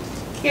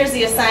 here's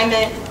the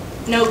assignment,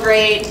 no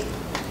grade,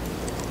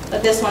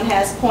 but this one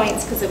has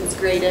points because it was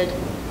graded.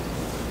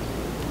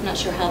 I'm not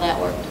sure how that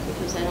worked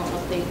because I don't know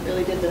if they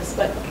really did this,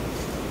 but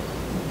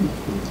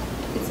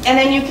and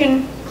then you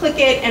can click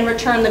it and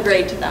return the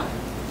grade to them.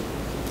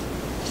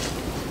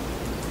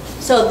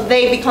 So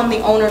they become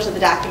the owners of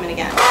the document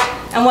again.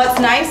 And what's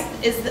nice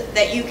is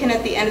that you can,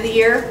 at the end of the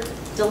year,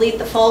 delete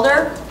the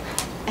folder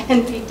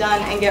and be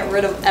done and get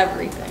rid of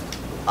everything,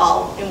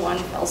 all in one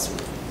fell swoop.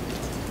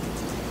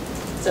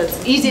 So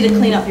it's easy to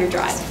clean up your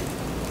drive.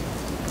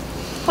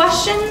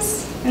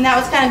 Questions? And that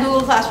was kind of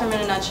Google Classroom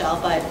in a nutshell,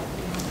 but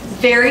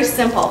very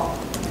simple.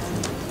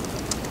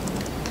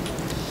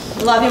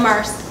 Love you,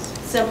 Mars.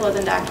 Simpler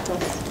than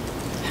Doctopus.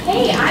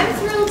 Hey, I'm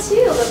thrilled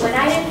too, but when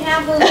I didn't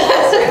have Google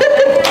Classroom,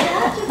 I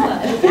had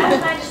Doctopus.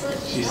 That's my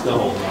solution. She's still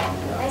holding on.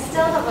 I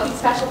still have a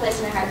special place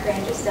in my heart for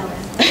Andrew Stillman.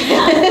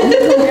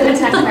 I'm a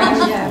tech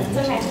project. It's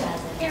okay.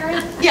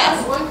 Karen?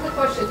 Yes. One quick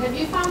question. Have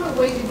you found a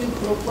way to do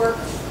group work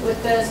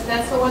with this?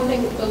 That's the one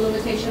thing, the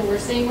limitation we're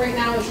seeing right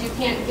now is you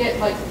can't get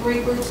like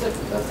 3 groups of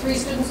 3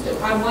 students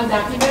on one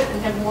document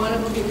and have one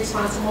of them be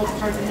responsible to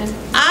turn it in.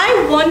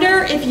 I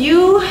wonder if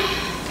you,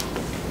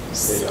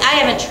 I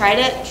haven't tried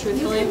it,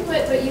 truthfully.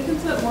 You can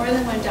put more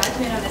than one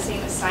document on the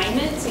same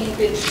assignment, so you'd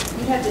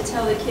have to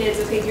tell the kids,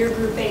 okay, you're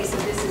group A, so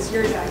this is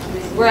your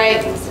document.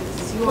 Right. So this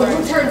is yours. Well,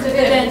 who turns it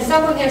in? Then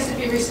someone has to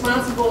be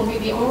responsible and be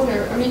the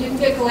owner. I mean, you can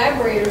get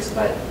collaborators,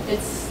 but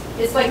it's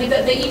like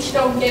they each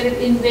don't get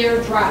it in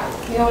their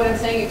drive. You know what I'm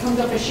saying? It comes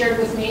up as shared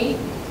with me.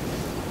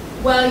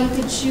 Well, you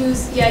could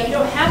choose, yeah, you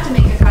don't have to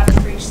make a copy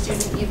for each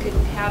student. You could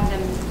have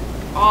them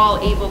all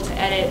able to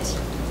edit.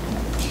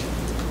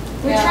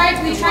 We tried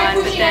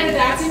putting out a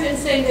document and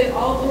saying that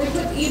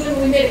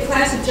we made a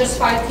class of just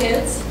 5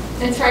 kids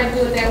and tried to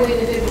do it that way,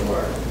 and it didn't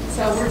work.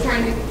 So we're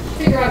trying to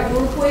figure out a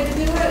group way to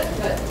do it,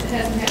 but it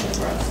hasn't happened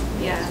for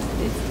us. Yeah,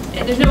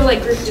 there's no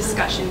like group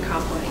discussion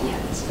component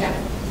yet. Yeah.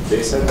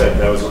 They said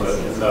that was one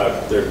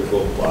of their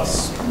Google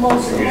Plus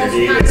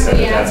community. They said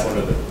that that's one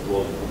of the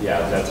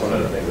that's one of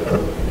the things that they're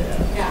looking at.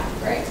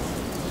 Yeah, right.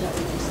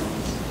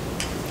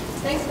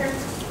 Thanks, Karen.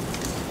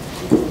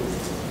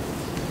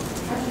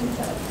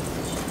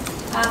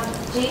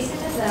 Jason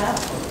is up,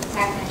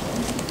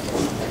 technically,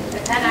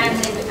 but then I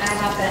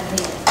hop in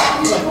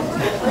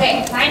later.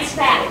 Okay, mine's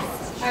fat.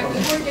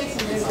 Before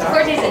Jason moves on.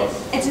 Before Jason,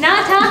 it's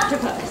not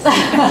octopus. I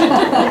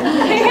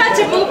had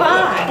to move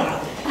on.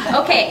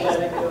 Okay,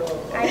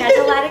 I had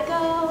to let it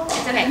go.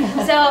 It's okay.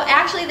 So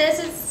actually, this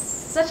is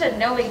such a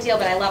no big deal,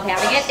 but I love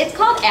having it. It's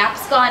called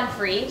Apps Gone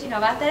Free. Do you know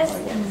about this?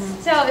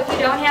 So if you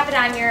don't have it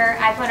on your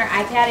iPhone or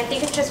iPad, I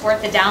think it's just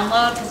worth the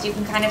download because you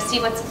can kind of see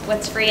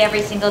what's free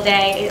every single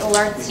day. It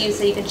alerts you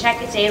so you can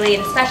check it daily,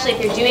 and especially if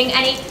you're doing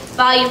any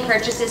volume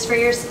purchases for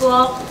your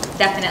school,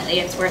 definitely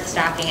it's worth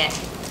stocking it.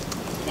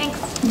 Thanks.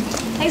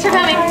 Thanks for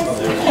coming.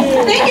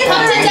 Thank you.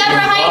 Come to Deb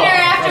Reminder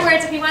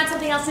afterwards if you want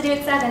something else to do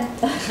at 7.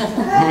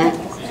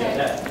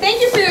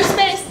 Thank you for your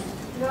space.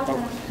 You're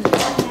welcome.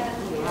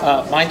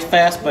 Mine's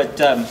fast,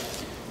 but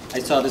I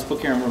saw this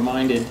book here and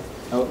reminded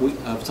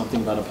of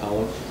something about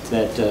Apollo,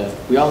 that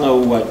we all know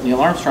what Neil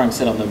Armstrong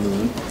said on the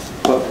moon,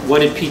 but what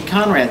did Pete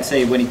Conrad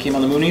say when he came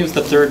on the moon? He was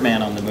the third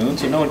man on the moon,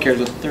 so no one cares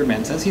what the third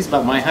man says. He's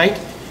about my height,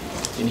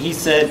 and he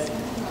said,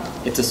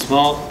 it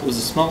was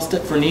a small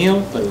step for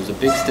Neil, but it was a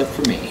big step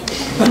for me.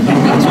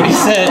 That's what he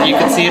said. You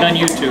can see it on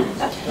YouTube.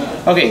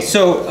 Okay,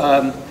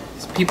 so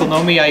people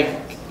know me. I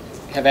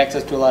have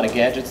access to a lot of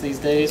gadgets these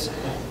days.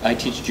 I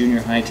teach junior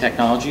high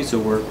technology, so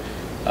we're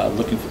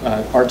looking for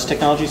arts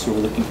technology, so we're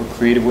looking for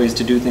creative ways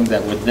to do things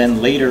that would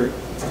then later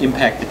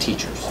impact the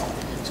teachers.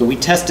 So we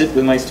test it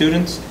with my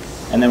students,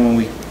 and then when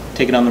we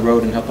take it on the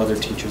road and help other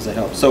teachers, that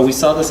helps. So we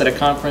saw this at a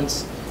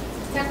conference,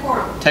 Tech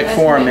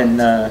Forum, in,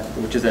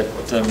 which is at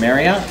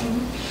Marriott,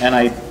 and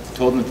I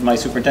told my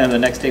superintendent the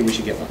next day we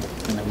should get one,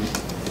 and then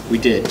we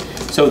did.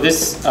 So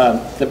this,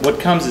 what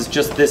comes is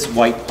just this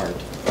white part.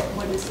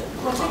 What is it?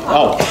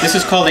 Oh, this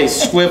is called a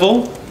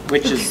swivel,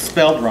 which is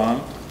spelled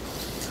wrong,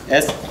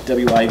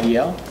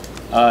 S-W-I-V-L,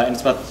 and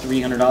it's about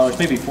 $300,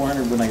 maybe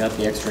 $400 when I got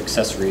the extra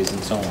accessories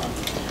and so on.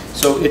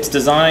 So it's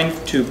designed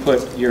to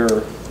put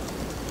your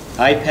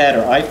iPad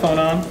or iPhone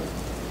on,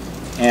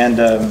 and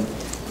I'm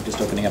just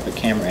opening up a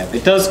camera app.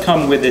 It does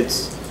come with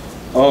its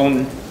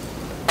own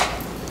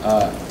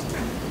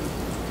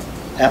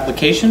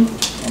application,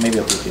 or maybe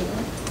I'll do it the other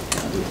way.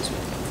 I'll do it this way.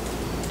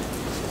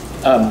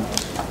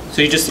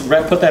 So you just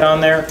put that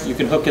on there. You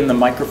can hook in the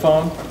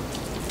microphone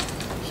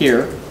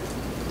here,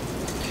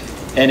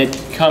 and it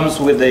comes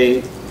with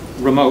a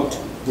remote,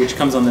 which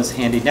comes on this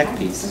handy neck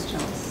piece.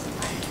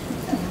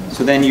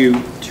 So then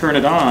you turn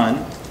it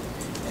on,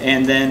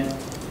 and then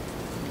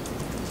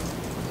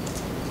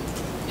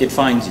it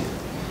finds you.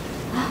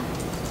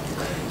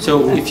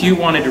 So if you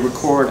wanted to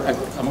record,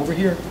 I'm over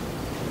here.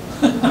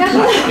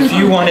 If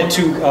you wanted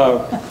to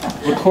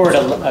record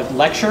a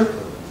lecture,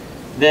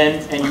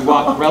 then, and you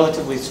walk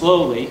relatively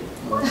slowly,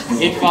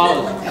 it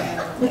follows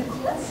you.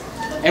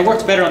 It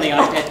works better on the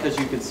iPad because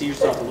you can see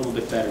yourself a little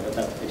bit better, but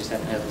I just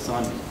happen to have this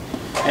on me.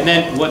 And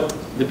then what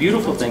the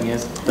beautiful thing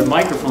is, the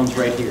microphone's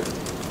right here.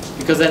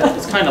 Because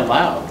it's kind of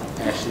loud,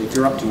 actually, if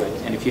you're up to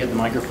it. And if you had the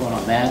microphone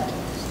on that,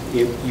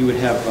 you would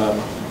have,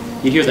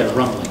 you'd hear that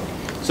rumbling.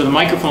 So the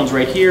microphone's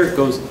right here, it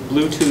goes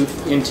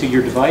Bluetooth into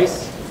your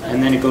device,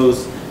 and then it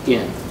goes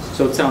in.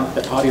 So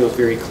the audio is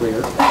very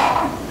clear.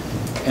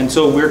 And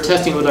so we're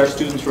testing with our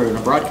students who are in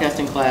a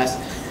broadcasting class,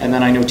 and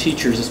then I know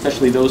teachers,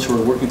 especially those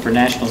who are working for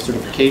national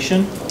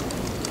certification,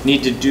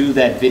 need to do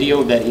that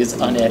video that is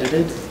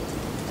unedited.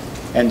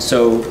 And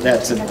so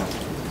that's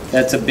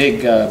a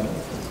big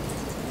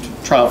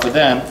trial for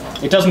them.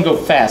 It doesn't go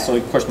fast, so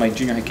of course my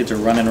junior high kids are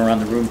running around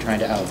the room trying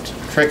to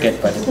out-trick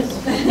it, but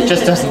it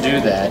just doesn't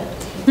do that.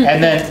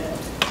 And then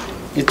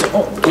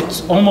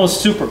it's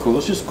almost super cool.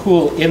 It's just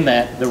cool in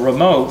that the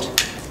remote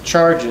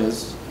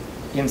charges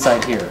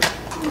inside here.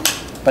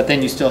 But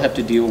then you still have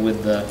to deal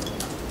with the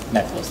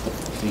necklace, the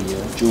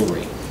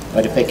jewelry.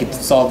 But if they could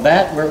solve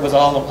that where it was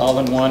all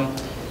in one,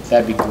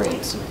 that'd be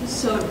great. So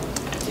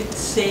it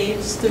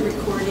saves the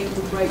recording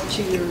right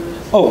to your...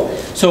 Oh,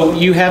 so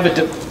you have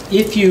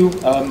if you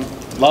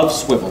love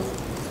Swivel,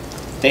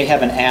 they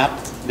have an app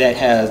that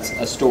has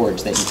a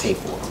storage that you pay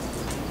for.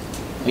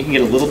 You can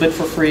get a little bit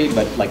for free,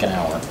 but like an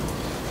hour.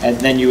 And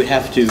then you would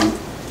have to,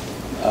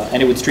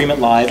 and it would stream it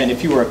live. And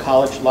if you were a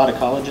college, a lot of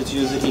colleges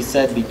use it, he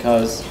said,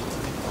 because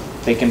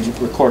they can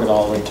record it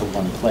all into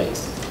one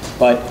place.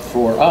 But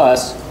for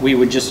us, we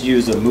would just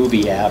use a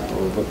movie app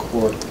or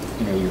record,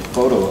 your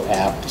photo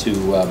app to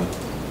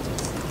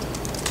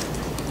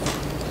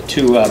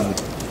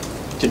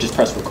just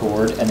press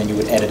record, and then you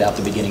would edit out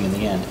the beginning and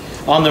the end.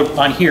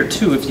 On here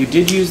too, if you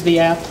did use the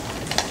app,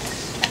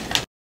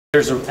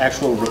 there's an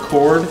actual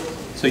record,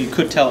 so you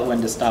could tell it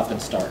when to stop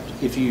and start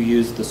if you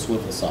use the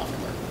Swivel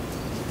software,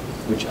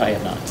 which I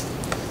have not.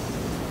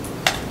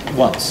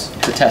 Once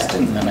to test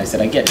it, and then I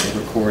said, I get it. It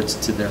records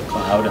to their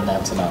cloud, and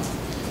that's enough.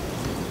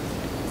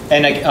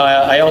 And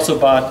I also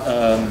bought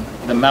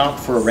the mount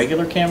for a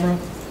regular camera.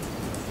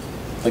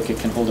 Like it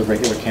can hold a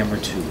regular camera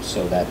too,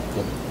 so that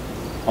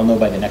I'll know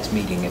by the next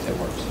meeting if it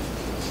works.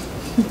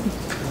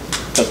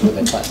 That's with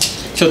the class.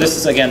 So this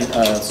is again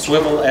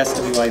Swivel,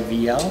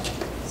 S-W-I-V-L,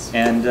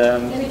 and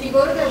if you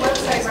go to their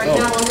website right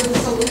now under the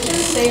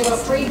solutions, they have a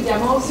free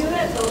demo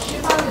unit. They'll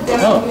ship out the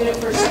demo unit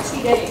for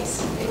 60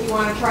 days if you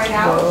want to try it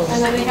out.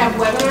 And then they have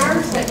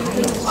webinars that you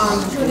can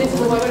tune into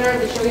the webinar.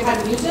 They show you how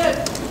to use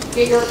it.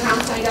 get your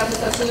account signed up and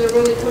stuff, so they're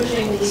really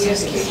pushing the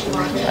education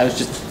market. I was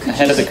just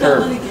ahead of the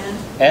curve.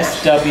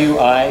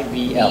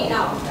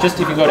 SWIVL. Just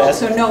if you go to S.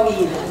 So no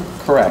E then?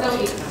 Correct.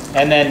 No E.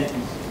 And then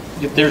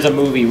there's a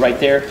movie right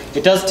there.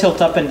 It does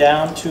tilt up and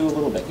down too a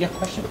little bit. Yeah,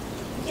 question?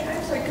 Yeah,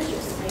 I'm sorry, could you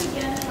say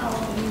again how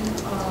you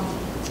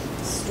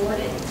stored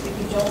it? If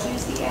you don't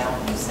use the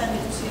app, you send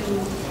it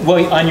to...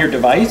 Well, on your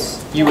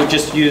device, you would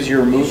just use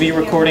your movie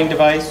recording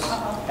device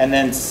and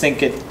then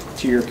sync it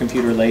to your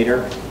computer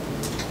later.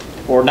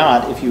 Or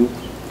not, if you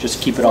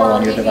just keep it all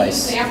on your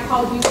device. If you use an app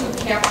called YouTube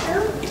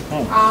Capture,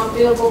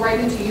 it'll go right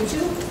into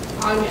YouTube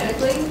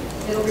automatically.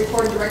 It'll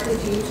record directly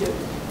to YouTube.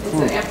 It's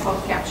an app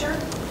called Capture.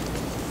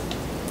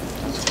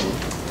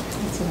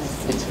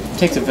 It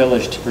takes a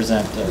village to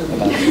present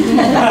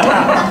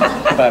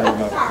about a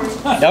remote.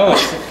 No,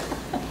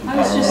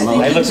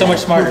 I look so much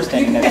smarter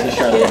standing next to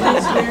Charlotte.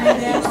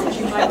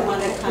 You might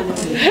want to kind of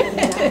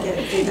get a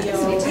video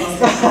of the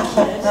kid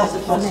as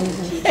opposed to the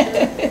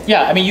teacher.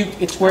 Yeah, I mean,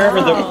 it's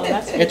wherever the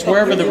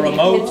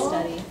remote.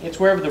 It's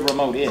wherever the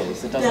remote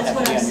is. It doesn't have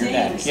to be on your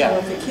neck. Yeah. So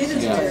if the kid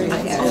is very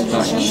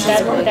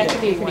That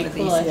could be pretty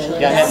cool, actually.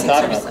 Yeah, I hadn't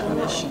thought about that.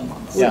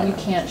 Yeah. You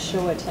can't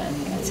show it to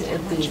anyone.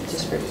 It'd be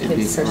just for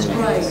kids personally.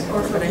 right,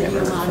 or for video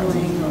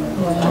modeling,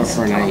 Or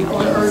for an IEP.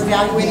 or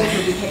evaluating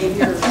for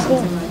behavior or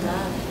something like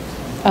that.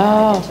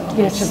 Oh,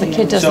 yeah, so the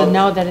kid So- doesn't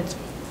know that it's,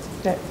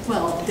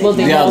 Well, they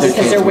The know other because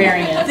kids they're would.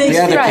 wearing it. The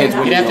other kids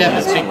would. You'd have to have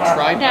this big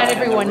tripod. Not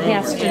everyone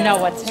has to know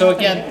what's So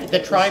happening. again, the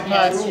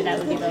tripod. That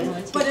would be those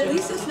ones. but at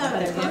least it's not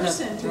a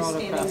person who's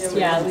standing there.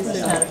 Yeah, at least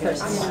there's not a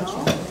person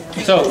watching.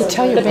 So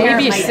Tell your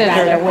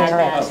babysitter to wear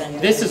it.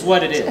 this is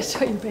what it is.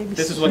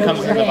 This is what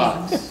comes in the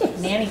box.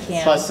 Nanny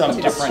cam. Plus some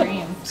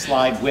different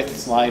slide with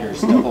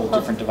sliders to hold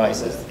different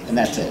devices, and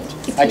that's it.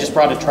 I just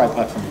brought a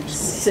tripod from your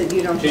school. So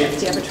you don't have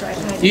to have a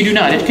tripod? You do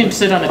not. It can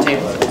sit on a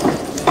table.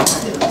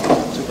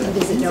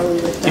 Does it know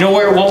You know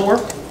where it won't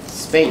work?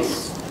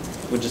 Space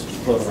would just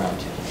float around.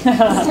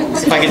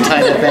 If I can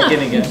tie that back in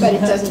again. But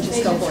it doesn't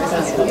just go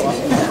horizontal.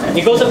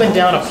 It goes up and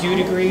down a few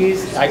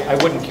degrees. I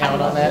wouldn't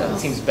count on that. It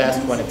seems best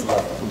when it's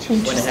level,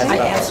 when it has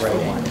about the right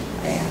angle.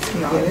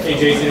 Hey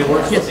Jason, it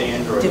works with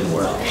Android as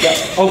well. Yeah.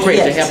 Oh great,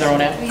 they have their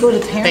own app? Go to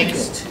Thank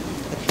parents. you.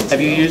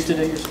 Have you used it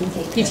at your school?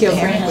 PTO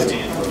grant.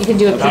 You can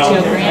do a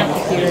PTO grant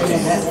if you're.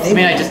 I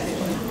mean, I just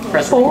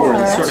press record.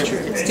 It's sort of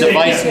it's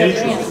device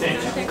neutral.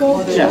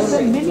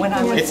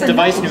 Yeah. It's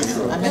device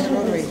neutral.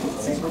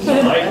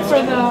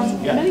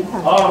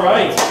 Yeah. All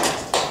right,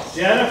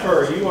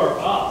 Jennifer, you are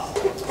up.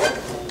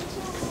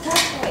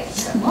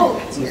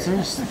 Is there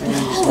a thing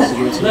you're supposed to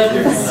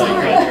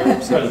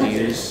go to?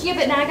 Yeah,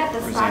 but now I got the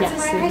spots in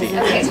my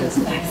eyes.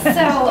 Okay. So,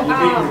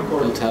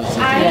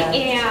 I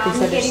am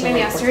getting my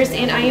master's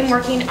and I am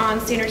working on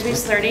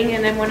standards-based learning,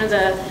 and I'm one of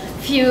the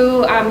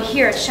few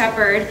here at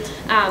Shepherd.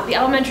 The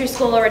elementary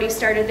school already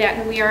started that,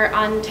 and we are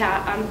on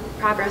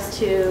progress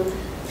to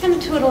kind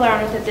of twiddle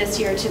around with it this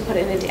year to put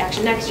it into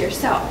action next year.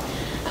 So,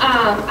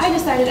 I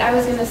decided I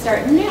was going to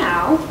start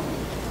now.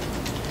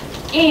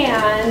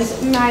 And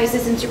my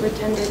assistant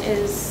superintendent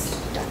is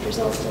Dr.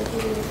 Zolston.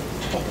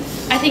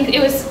 I think it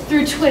was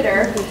through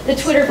Twitter, the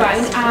Twitter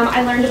Vine,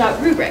 I learned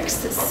about rubrics.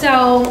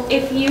 So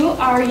if you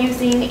are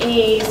using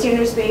a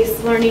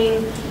standards-based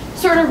learning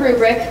sort of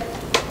rubric,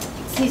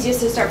 it's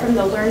easiest to start from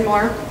the learn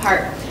more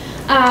part.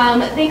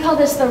 They call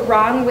this the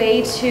wrong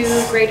way to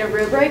grade a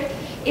rubric.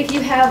 If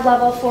you have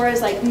level 4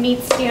 as like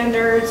meet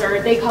standards,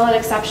 or they call it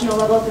exceptional,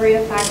 level 3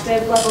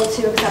 effective, level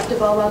 2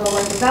 acceptable, level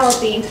 1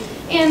 developing,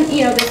 and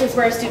this is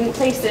where a student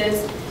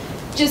places,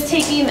 just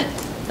taking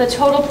the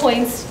total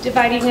points,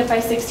 dividing it by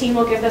 16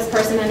 will give this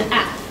person an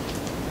F.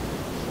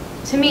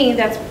 To me,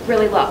 that's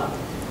really low.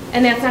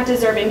 And that's not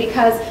deserving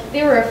because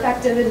they were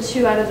effective in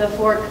 2 out of the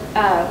 4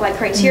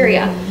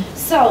 criteria.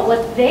 So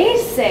what they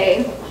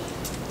say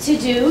to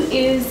do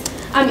is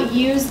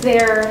use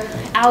their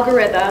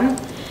algorithm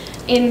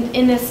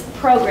in this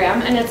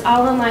program, and it's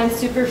all online,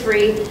 super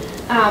free,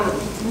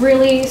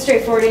 really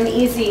straightforward and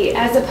easy.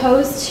 As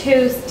opposed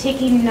to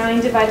taking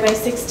 9 divided by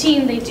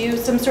 16, they do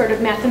some sort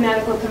of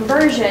mathematical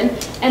conversion,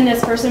 and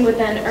this person would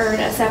then earn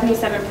a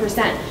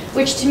 77%,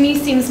 which to me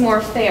seems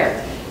more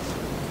fair.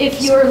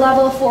 If your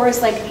level 4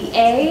 is like the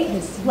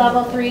A,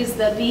 level 3 is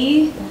the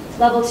B,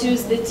 level 2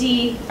 is the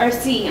D, or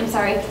C, I'm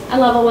sorry, and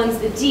level 1 is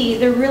the D,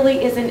 there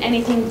really isn't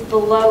anything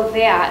below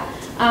that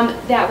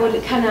that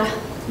would kind of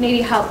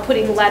maybe help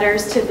putting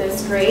letters to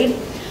this grade.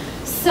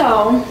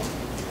 So,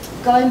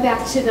 going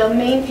back to the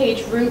main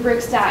page,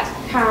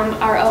 rubrics.com,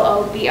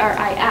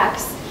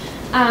 ROOBRIX,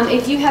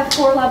 if you have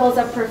 4 levels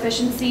of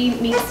proficiency,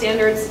 meet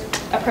standards,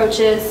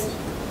 approaches,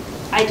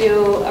 I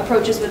do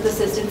approaches with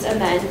assistance,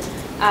 and then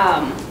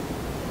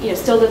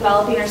still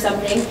developing or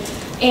something,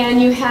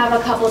 and you have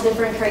a couple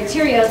different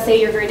criteria,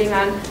 say you're grading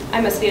on,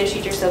 I'm a Spanish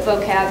teacher, so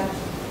vocab,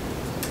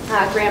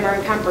 grammar,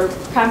 and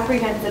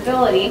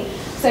comprehensibility.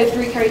 So I have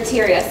 3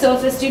 criteria. So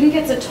if a student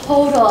gets a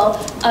total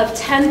of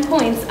 10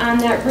 points on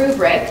that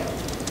rubric,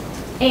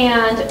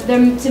 and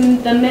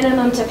the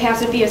minimum to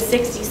pass would be a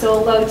 60, so a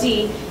low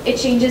D, it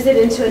changes it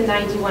into a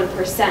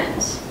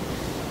 91%.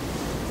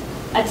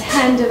 a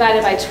 10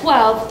 divided by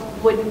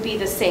 12 wouldn't be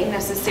the same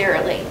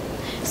necessarily.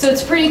 So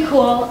it's pretty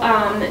cool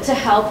to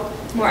help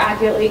more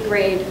accurately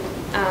grade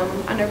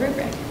on a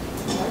rubric.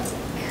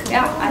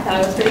 Yeah, I thought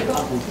it was pretty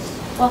cool.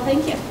 Well,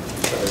 thank you.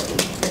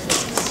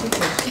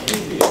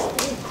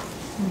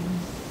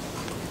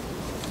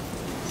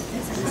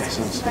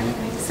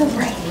 So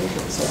bright.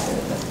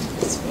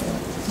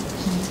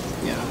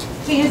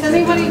 Hey, has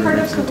anybody heard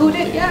of Kahoot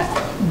it yet?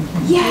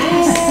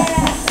 Yes.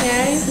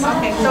 Yes.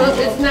 Okay, so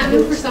it's not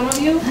new for some of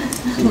you,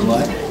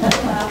 What?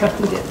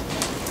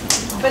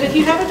 but if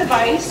you have a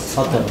device,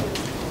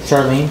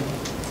 Charlene,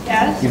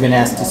 yes, you've been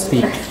asked to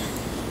speak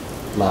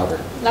louder.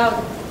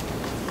 loud.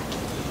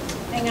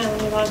 Hang on,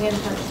 let me log in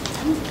first.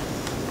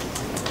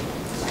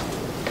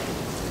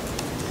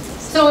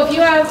 So if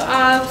you have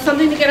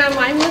something to get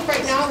online with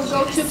right now,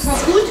 go to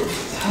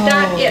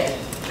kahoot.it.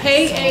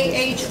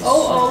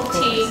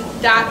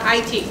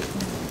 Kahoot.it.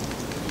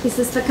 Is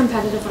this the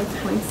competitive one for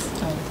points?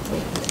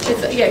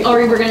 Yeah. Oh,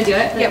 we're gonna do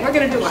it? Yeah, we're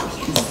gonna do one.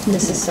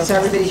 This is so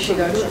everybody should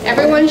go to it.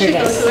 Everyone should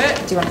go to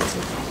it. Do you want to see?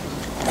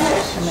 I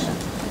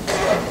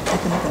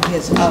can look at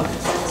his. Oh.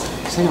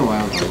 It's been a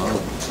while to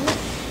load.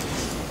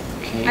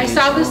 I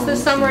saw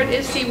this summer at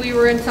ISTE. We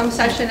were in some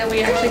session and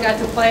we actually got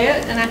to play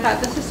it, and I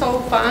thought this is so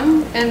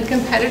fun and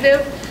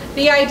competitive.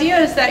 The idea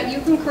is that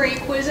you can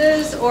create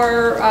quizzes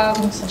or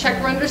check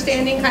your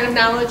understanding kind of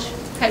knowledge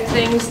type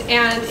things,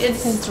 and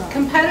it's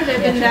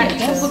competitive in that you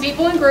can put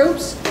people in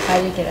groups.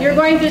 You're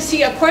going to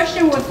see a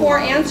question with 4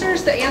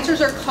 answers. The answers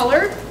are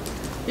colored.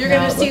 You're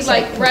going to see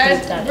like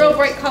red, real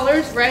bright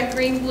colors, red,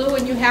 green, blue,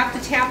 and you have to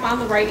tap on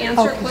the right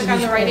answer, click on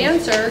the right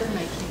answer.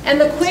 And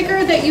the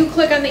quicker that you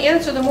click on the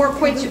answer, the more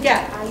points you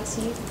get.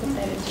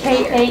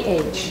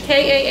 K-A-H.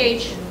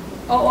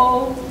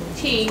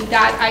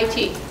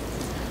 Kahoot.it.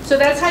 So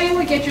that's how you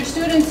would get your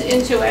students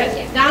into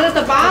it. Down at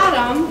the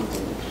bottom,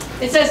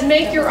 it says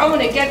make your own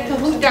at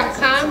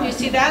getkahoot.com. You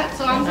see that?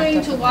 So I'm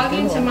going to log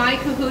into my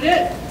Kahoot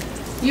it.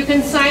 You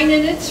can sign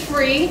in, it's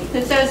free.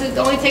 It says it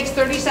only takes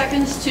 30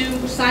 seconds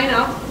to sign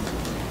up.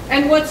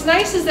 And what's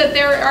nice is that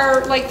there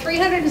are like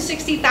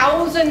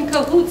 360,000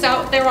 Kahoots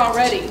out there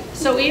already.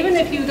 So even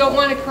if you don't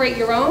want to create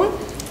your own,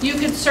 you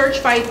could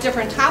search by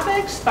different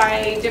topics,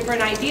 by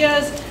different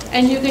ideas,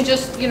 and you can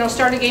just,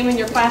 start a game in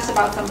your class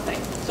about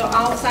something. So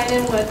I'll sign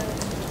in with.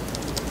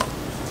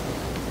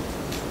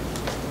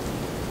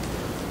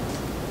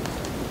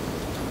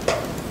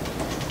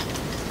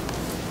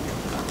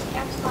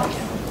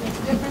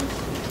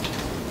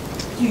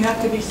 Do you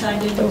have to be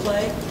signed in to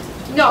play?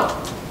 No,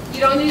 you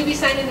don't need to be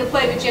signed in to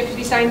play, but you have to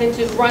be signed in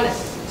to run it.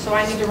 So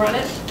I need to run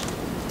it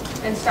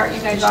and start you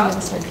guys off.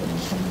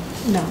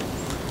 No.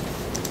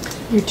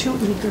 You're too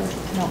eager.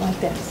 I don't like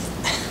this.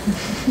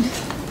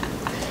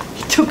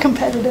 You're too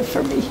competitive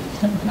for me.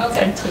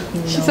 Okay.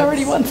 She's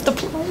already wants to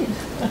play.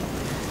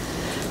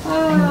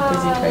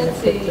 Let's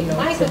see.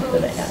 My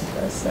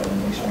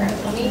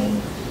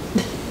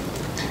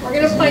We're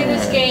going to play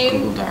this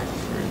game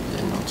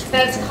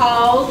that's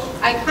called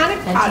Iconic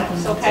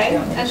Products, okay?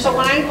 And so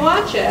when I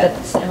launch it,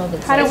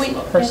 how do we,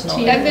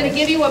 I'm going to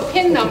give you a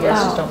PIN number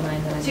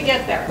to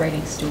get there.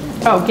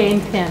 Oh,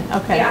 game pin,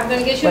 okay. Yeah, I'm going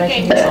to get you a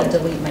game pin.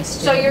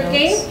 So your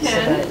game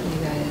pin,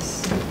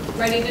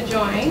 ready to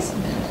join.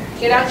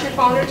 Get out your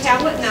phone or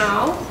tablet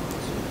now.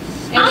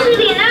 I'll do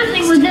the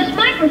announcing with this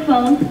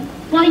microphone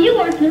while you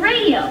work the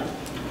radio.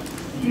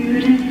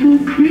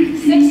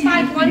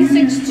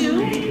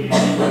 65162.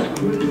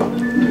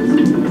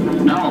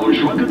 Now,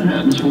 shrunken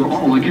heads for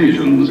all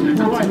occasions.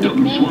 Collect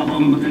them, swap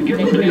them, give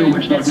them to your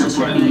witch doctor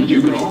friends.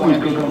 You can always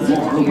cook up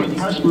more with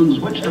Pressman's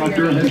Witch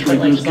Doctor Head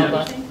Shrinkers Kit.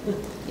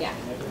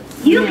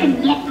 You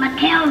can get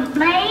Mattel's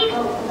Blade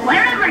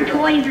wherever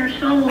toys are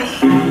sold.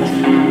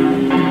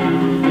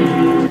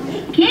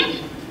 Kids,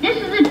 this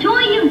is a toy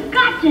you've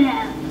got to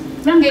have.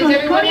 Okay, does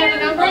everyone have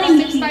a number?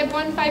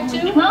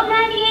 65152?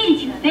 $12.98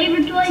 is your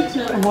favorite toy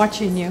store. I'm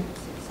watching you.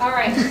 All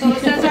right, so it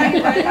says, are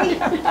you ready?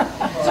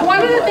 So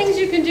one of the things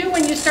you can do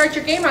when you start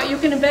your game out, you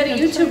can embed a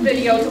YouTube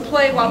video to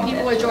play while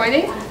people are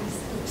joining.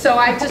 So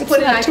I just put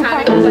in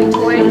Iconic like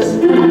toys.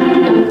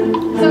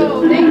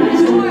 So name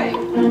this toy.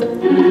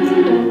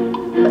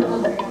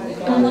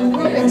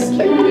 Rubik's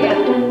Cube. Yeah.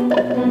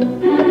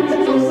 So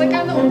click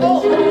on the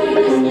goal.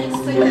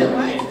 Click that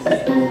way.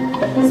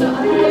 So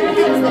where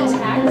does the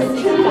text, the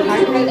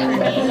hard part that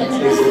name is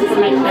for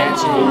my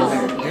matching.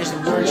 There's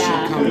words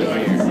should come to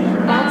here.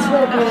 That's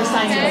what we were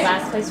saying the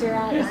last place we were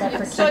at, is that for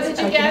kids, So did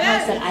you like,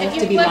 get it? it? I have If to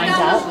you be click lined on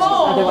up, the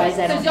goal, otherwise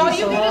I don't because all do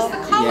you so get is well. the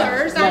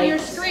colors on your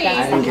screen.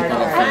 That's the hard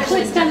part. I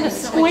clicked on the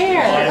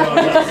square. I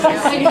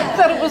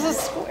thought it was a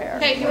square.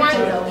 Okay, you want,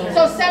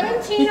 so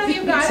 17 of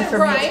you got So it for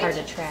me, it's hard right,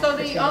 to track so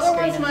the between other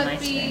screen ones and must my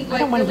be screen.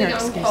 like really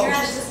young folks.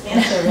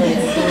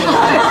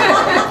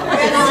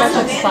 Such a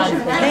fun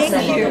thing.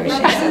 Thank you.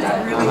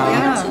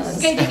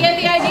 Okay, do you get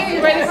the idea?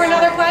 You ready for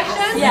another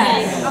question?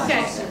 Yes.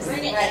 Okay.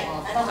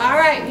 All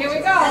right, here we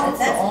go. That's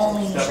the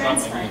only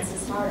transference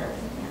is harder.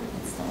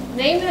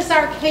 Name this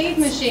arcade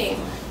machine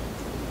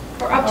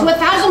for up to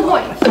 1,000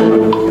 points.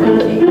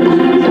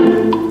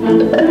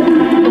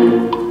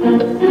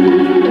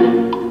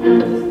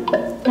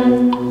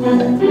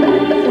 I'm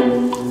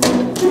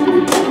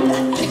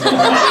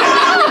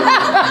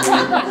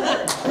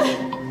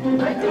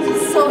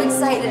so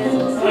excited.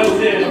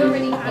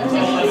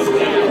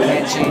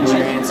 Can't change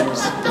your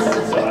answers.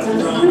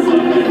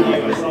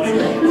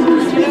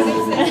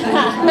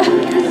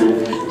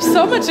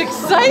 So much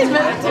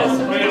excitement.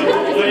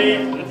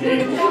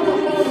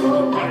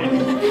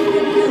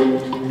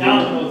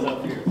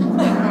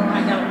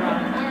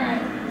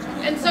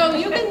 And so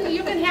you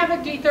can have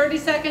it be 30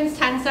 seconds,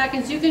 10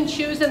 seconds. You can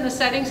choose in the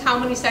settings how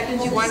many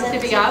seconds you want it to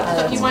be up.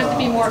 So if you want it to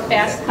be more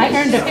fast. I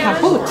earned a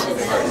Kahoot.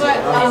 But,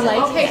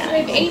 okay, so we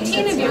have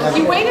 18 of you. If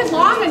you waited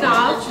long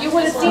enough, you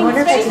would have seen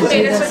Space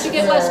Invaders, but you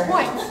get less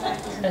points.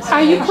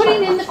 Are you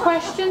putting in the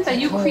questions? Are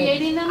you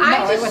creating them?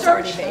 I just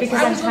searched,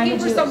 I was looking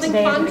for something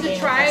fun to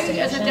try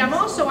as a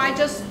demo, so I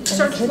just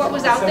searched what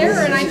was out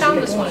there and I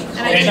found this one. And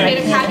I just made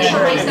a copy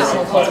for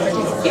myself.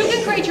 You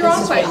can create your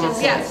own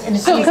questions, yes.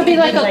 So it could be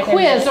like a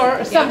quiz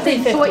or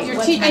something to what you're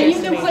teaching. And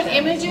you can put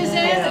images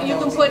in, you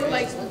can put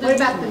like, what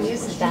about the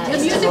music? The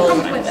music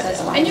comes with it,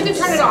 and you can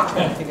turn it off.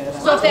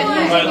 So if that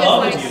music is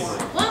like,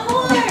 one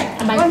more.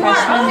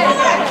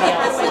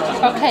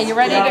 Okay, you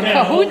ready to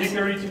Kahoot? I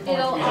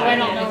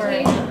don't know where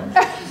it is.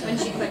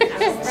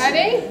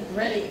 Ready?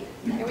 Ready.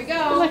 Here we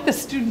go. Like the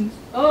student.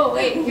 Oh,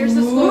 wait, here's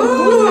the score.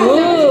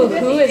 Ooh,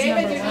 who is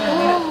number one?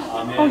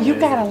 Oh, you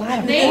got a lot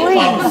of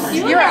points.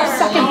 You're at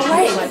second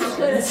place.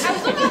 I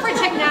was looking for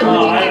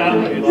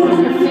technology.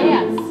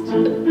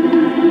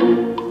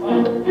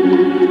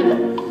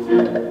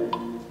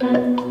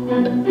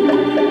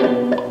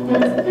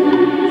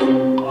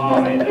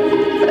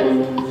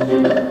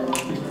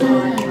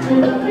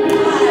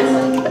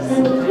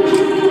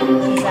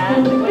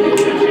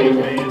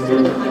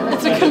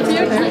 It's a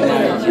computer.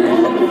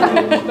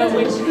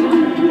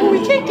 We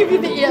can't give you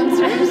the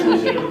answers.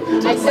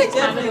 I clicked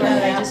on it,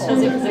 I just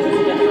chose it because it was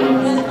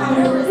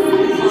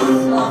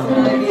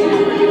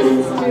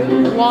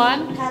a One.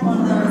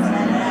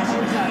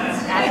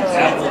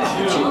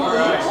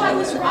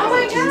 Oh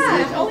my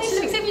gosh, only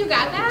 6 of you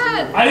got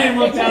that? I didn't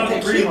look down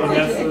at the green one.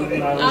 That's the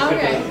thing I was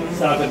Okay.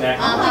 stop it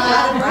next.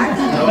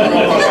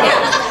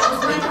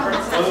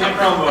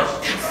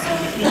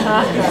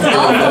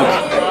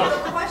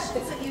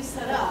 Questions that you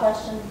set up,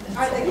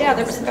 are they? Yeah,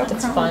 there was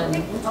it's fun.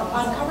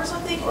 Uncover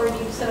something, or do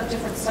you set up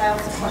different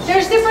styles of questions?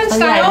 There's different Oh,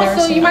 yeah, I've styles, never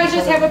so seen you might that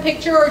just before. have a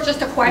picture or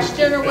just a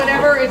question or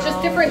whatever. It's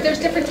just different, there's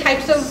different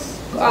types of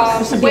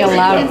This would be ways a you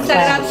loud can set it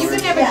up. class. You can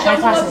have Yeah, a my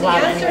jumble class up is the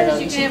loud anyway, answers, though.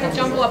 you can have a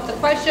jumble up the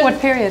questions. What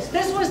period?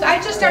 This was, I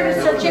just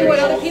started searching what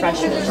other people,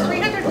 because there's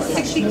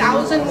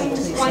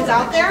 360,000 ones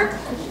out there.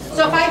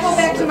 So if I go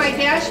back to my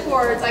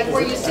dashboard, like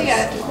where you see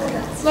it,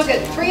 look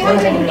at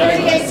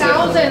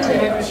 338,000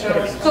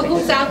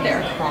 Kahoots out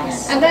there.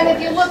 And then if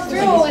you look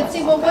through and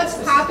see, well, what's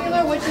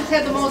popular, which has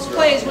had the most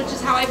plays, which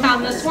is how I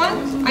found this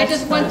one. I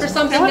just went for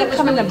something that was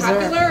really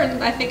popular,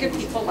 and I figured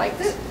people liked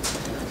it.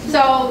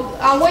 So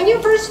when you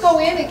first go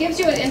in, it gives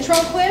you an intro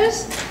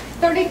quiz.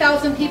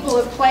 30,000 people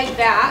have played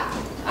that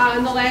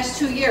in the last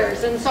 2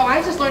 years. And so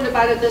I just learned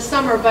about it this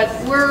summer, but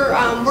we're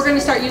going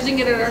to start using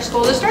it in our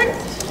school district.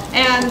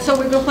 And so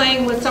we've been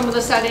playing with some of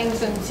the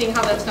settings and seeing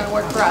how that's going to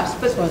work for us.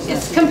 But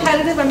it's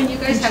competitive. I mean, you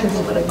guys have a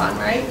little bit of fun,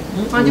 right?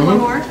 Want to do one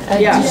more?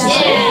 Yeah.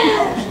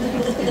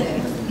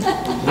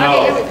 Okay,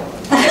 here we go.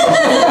 All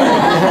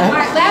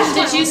right, last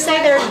Did one. you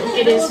say there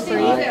it is We'll see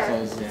free? you there.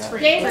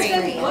 David's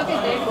gonna be, look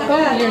at David.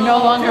 Oh, you're no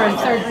longer in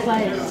third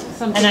place.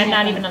 And I'm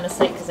not even on the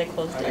site because I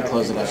closed it. I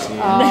close it up to you.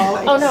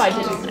 Oh, no, I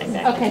didn't.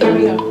 Exactly. Okay, here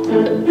we go.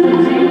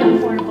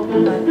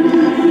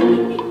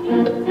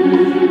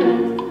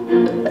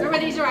 Remember,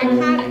 these are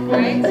iconic,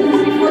 right?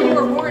 Since before you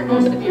were born,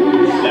 most of you.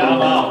 Yeah,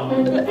 I'm out.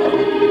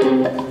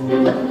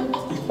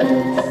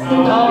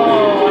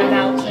 Oh, I'm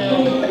out too.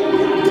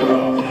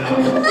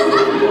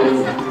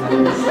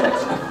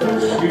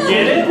 You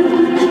get it?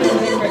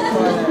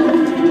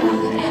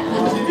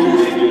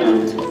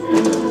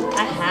 I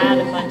had a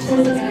bunch of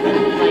those,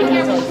 like,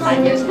 until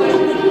 5 years ago.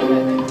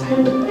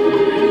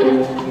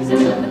 Use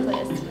it in the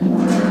class.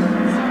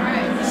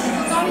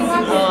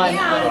 Oh, I'm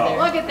out of there.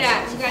 look at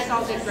that. You guys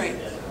all did great.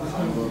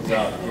 I'm going to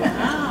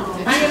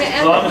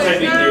end Well, I'm the quiz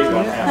taking now. these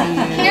ones.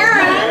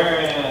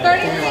 Karen,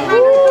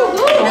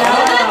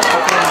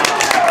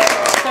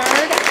 3,300.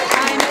 Third,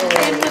 I'm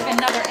in with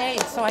another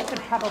aide, so I could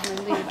probably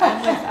leave.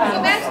 I'm with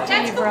So that's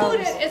Steve Kahoot.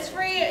 Rose. It's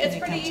free. It's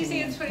pretty easy.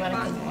 It's pretty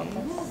fun.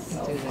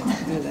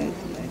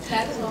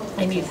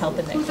 I need help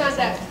in that. Who's on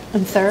deck?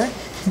 And third?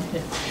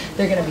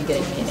 They're going to be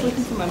getting me.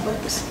 Looking for my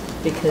books.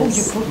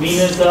 Because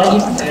Mina's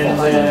up, and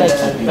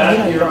then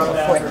back here on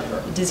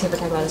that. Does he ever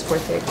talk about his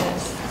fourth grade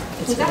class?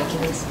 It's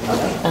ridiculous.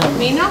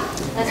 Mina?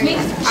 That's me? All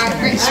right,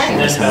 great. And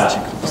then back.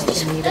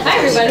 Hi,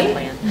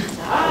 everybody.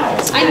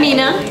 I'm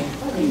Mina.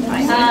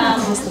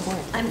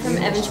 I'm from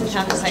Evanston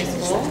Township High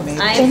School.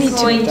 I'm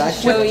going to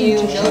show you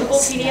Notable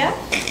PDF.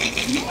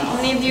 How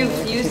many of you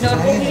have used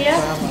Notable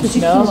PDF?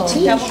 No. A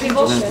couple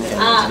people.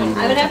 I'm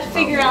gonna have to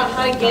figure out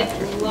how to get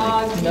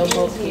logged in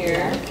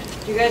here.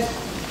 Do you guys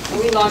Are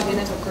we logged in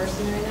as a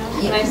person right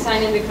now? Can I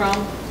sign into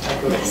Chrome?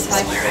 This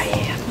is where I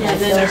am. Yeah,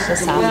 then,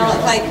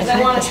 well, because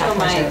I want to show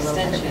my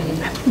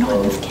extension. No,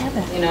 I'm with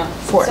Kevin. You know,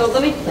 Fourth. so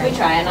let me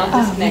try and I'll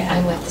disconnect.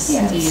 I'm with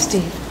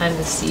Steve. I'm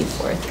with Steve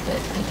Fourth, but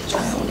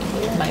I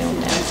did my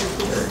own app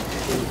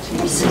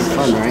for This is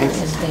fun, right?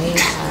 and they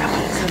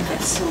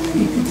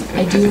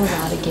I do a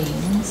lot of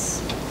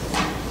games.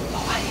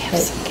 Oh, I have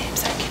some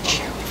games I can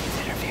share with you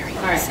that are very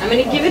All right, I'm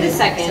going to give it a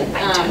second,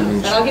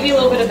 but I'll give you a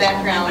little bit of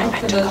background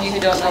for those of you who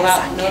don't know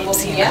about Notable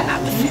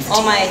PDF.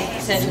 All my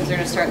extensions are going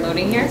to start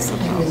loading here.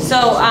 So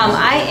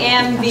I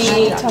am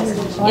the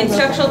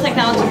instructional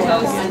technology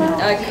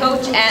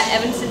coach at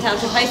Evanston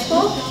Township High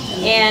School,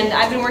 and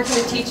I've been working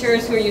with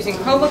teachers who are using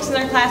Chromebooks in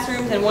their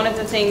classrooms, and one of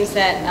the things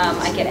that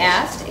I get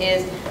asked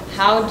is,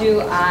 how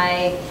do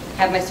I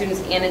have my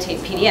students annotate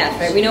PDF,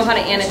 right? We know how to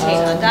annotate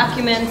on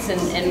documents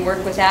and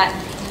work with that.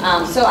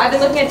 So I've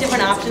been looking at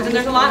different options, and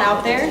there's a lot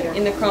out there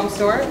in the Chrome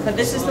store, but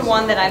this is the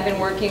one that I've been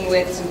working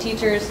with some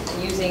teachers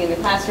using in the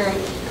classroom.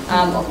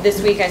 This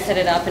week I set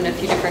it up in a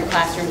few different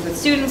classrooms with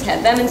students,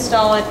 had them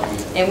install it,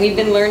 and we've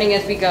been learning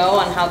as we go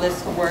on how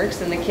this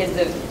works, and the kids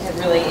have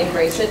really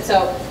embraced it.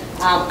 So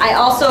I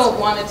also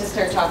wanted to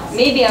start talking,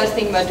 maybe I was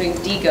thinking about doing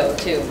Digo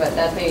too, but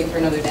that's maybe for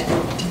another day.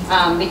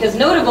 Because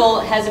Notable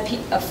has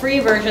a free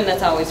version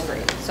that's always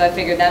free. So I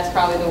figured that's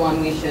probably the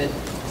one we should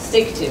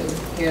stick to.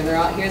 Here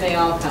they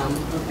all come.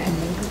 Okay.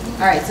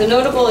 All right, so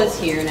Notable is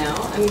here now.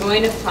 I'm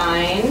going to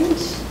find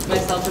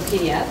myself a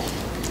PDF.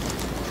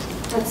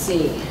 Let's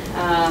see,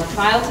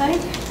 file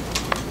type.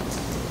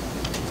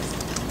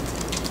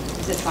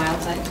 Is it file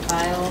type?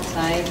 File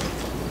type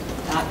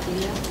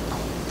 .pdf.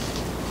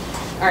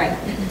 All right.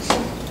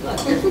 Look,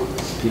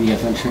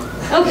 PDF entry.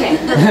 okay.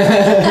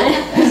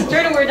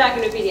 Turn a Word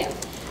document to PDF.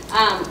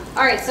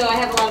 All right, so I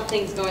have a lot of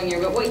things going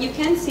here, but what you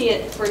can see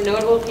it for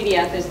Notable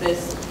PDF is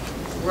this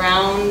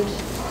round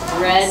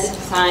red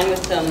sign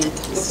with some,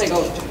 looks like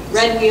a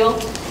red wheel.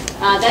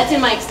 That's in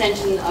my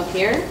extension up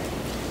here.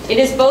 It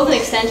is both an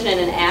extension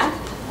and an app.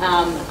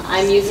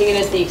 I'm using it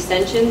as the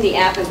extension. The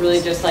app is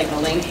really just like a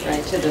link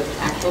right to the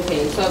actual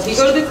page. So if you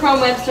go to the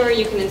Chrome Web Store,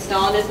 you can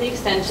install it as the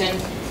extension.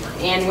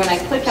 And when I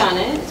click on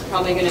it, it's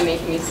probably going to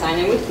make me sign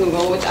in with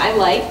Google, which I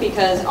like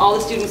because all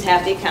the students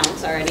have the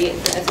accounts already.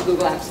 It's a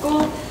Google App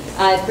School.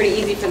 It's pretty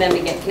easy for them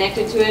to get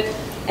connected to it.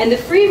 And the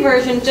free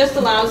version just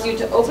allows you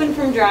to open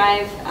from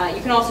Drive.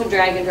 You can also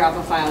drag and drop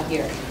a file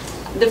here.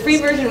 The free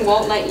version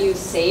won't let you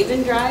save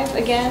in Drive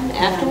again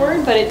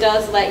afterward, but it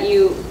does let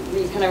you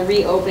kind of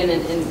reopen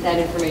that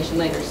information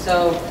later.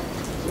 So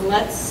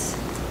let's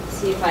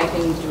see if I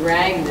can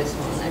drag this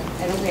one.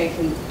 I don't think I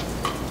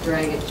can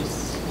drag it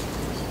just...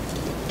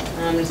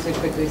 I'm just going to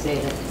quickly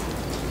save it.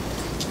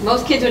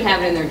 Most kids would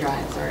have it in their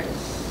drives already,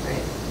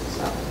 right?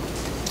 So,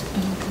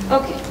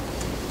 okay.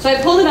 So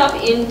I pulled it up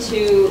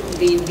into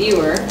the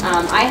viewer.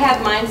 I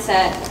have mine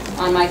set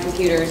on my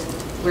computers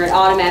where it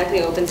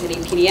automatically opens any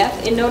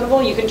PDF in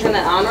Notable. You can turn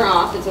that on or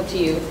off, it's up to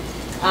you.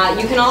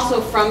 You can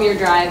also, from your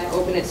drive,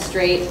 open it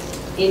straight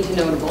into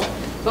Notable.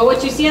 But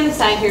what you see on the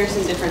side here are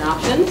some different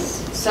options.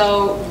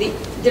 So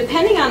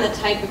depending on the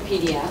type of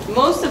PDF,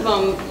 most of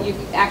them you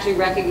actually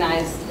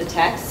recognize the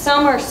text.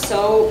 Some are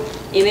so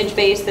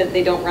image-based that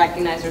they don't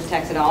recognize there's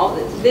text at all.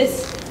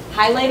 This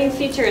highlighting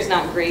feature is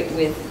not great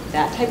with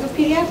that type of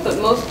PDF, but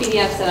most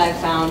PDFs that I've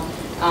found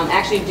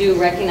actually do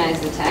recognize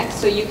the text.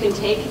 So you can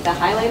take the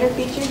highlighter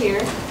feature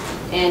here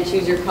and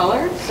choose your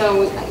color.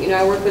 So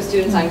I work with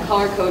students on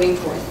color coding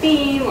for a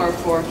theme or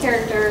for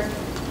character,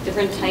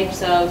 different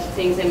types of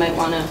things they might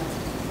want to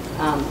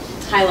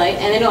highlight,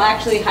 and it'll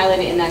actually highlight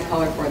it in that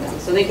color for them.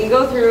 So they can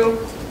go through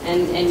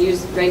and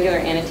use regular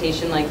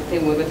annotation like they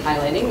would with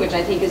highlighting, which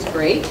I think is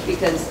great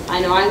because I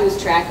know I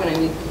lose track when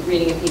I'm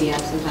reading a PDF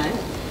sometimes.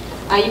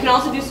 You can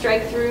also do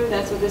strike through,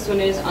 that's what this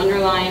one is,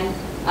 underline.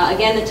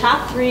 Again, the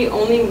top three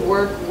only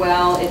work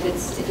well if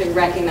it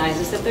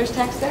recognizes that there's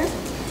text there.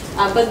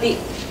 But these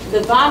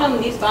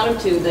bottom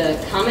two,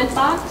 the comment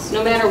box,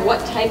 no matter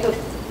what type of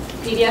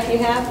PDF you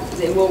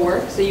have, it will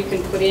work. So you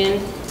can put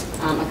in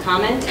a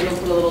comment and it'll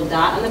put a little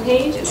dot on the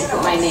page and it'll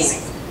put my name.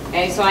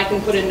 Okay, so I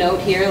can put a note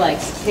here like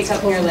pick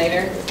up here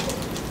later,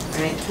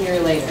 right, here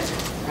later,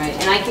 right?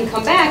 And I can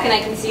come back and I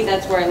can see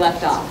that's where I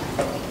left off,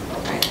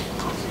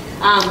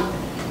 right?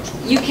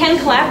 You can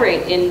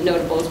collaborate in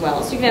Notable as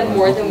well, so you can have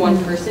more than one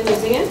person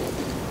using it,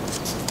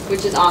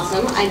 which is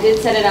awesome. I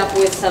did set it up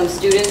with some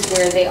students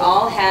where they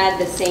all had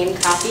the same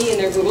copy in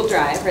their Google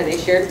Drive, or they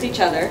shared with each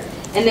other,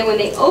 and then when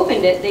they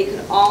opened it, they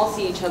could all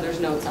see each other's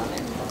notes on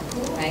there.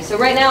 Okay, so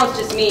right now it's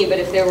just me, but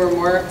if there were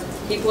more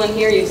people in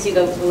here, you'd see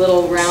the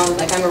little round,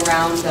 like I'm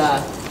around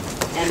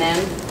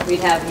MM, we'd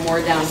have more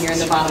down here in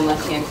the bottom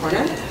left-hand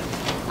corner.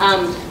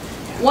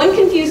 One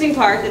confusing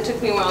part that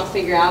took me a while to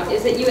figure out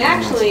is that you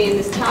actually, in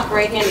this top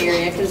right-hand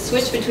area, can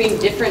switch between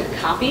different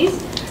copies.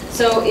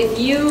 So if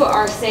you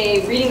are,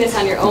 say, reading this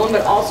on your own,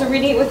 but also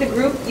reading it with a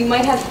group, you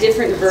might have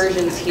different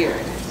versions here.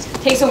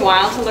 It takes a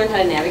while to learn how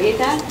to navigate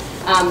that.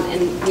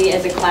 And we,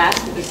 as a class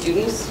with the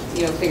students,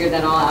 figured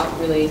that all out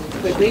really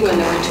quickly. When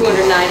there were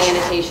 209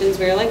 annotations,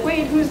 we were like,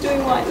 wait, who's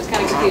doing what? It was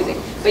kind of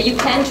confusing. But you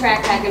can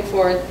track back and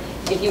forth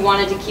if you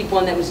wanted to keep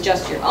one that was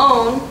just your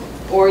own,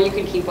 or you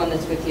could keep one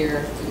that's with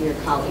your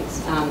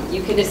colleagues.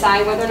 You can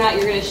decide whether or not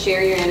you're going to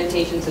share your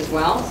annotations as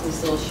well. So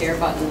this little share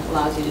button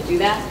allows you to do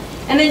that.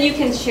 And then you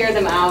can share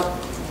them out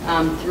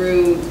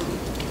through,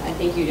 I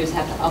think you just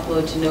have to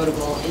upload to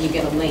Notable and you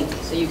get a link.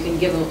 So you can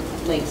give them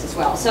links as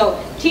well. So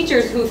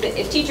teachers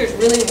if teachers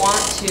really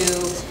want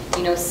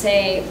to,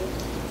 say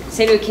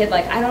to a kid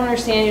like, I don't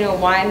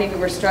understand, why maybe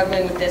we're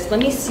struggling with this. Let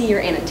me see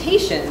your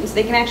annotations.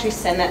 They can actually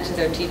send that to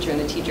their teacher and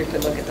the teacher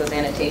could look at those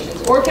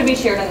annotations, or it could be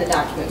shared on the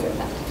document with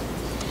them.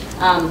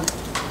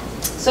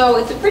 So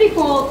it's a pretty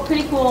cool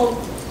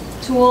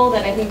tool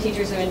that I think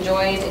teachers have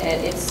enjoyed.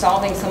 It's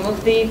solving some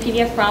of the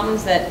PDF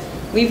problems that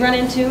we've run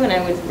into, and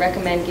I would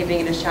recommend giving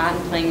it a shot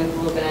and playing with it a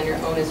little bit on your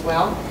own as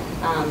well.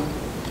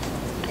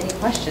 Any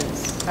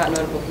questions about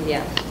Notable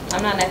PDF?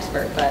 I'm not an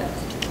expert, but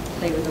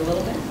play with it a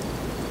little bit.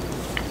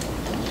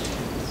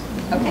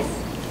 Okay,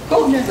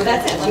 cool. So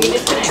that's it. Let me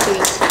disconnect.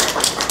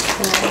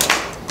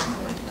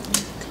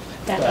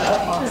 That's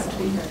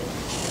awesome.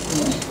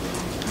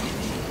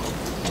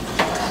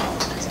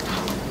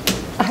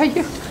 Are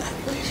you?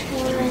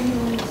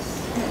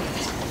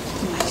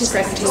 Just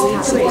press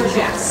delete to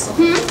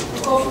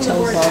Go from the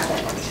board back.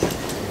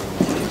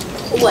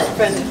 What,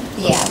 from?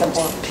 Yeah, the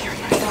board.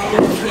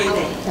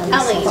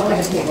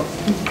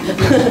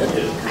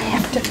 I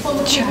have to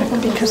check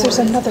because there's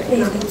another 8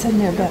 that's in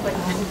there, but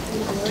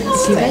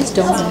If you guys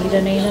don't need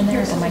an 8 in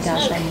there, oh my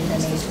gosh, I need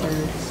an 8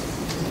 word.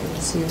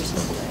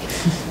 Seriously.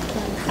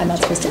 I'm not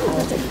supposed to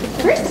have it.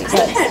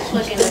 iPad's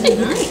looking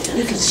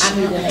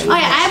nice. I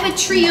have a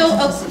trio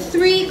of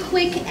 3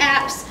 quick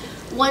apps,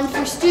 one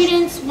for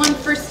students, one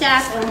for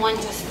staff, and one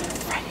just for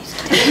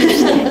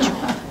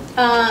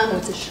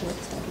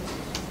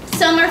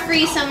some are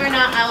free, some are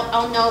not.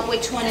 I'll note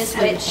which one is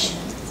which.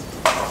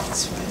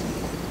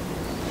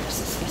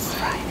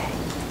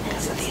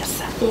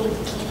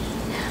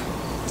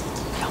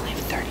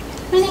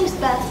 My name's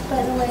Beth,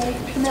 by the way.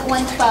 I'm at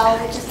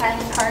 112, which is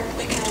Highland Park.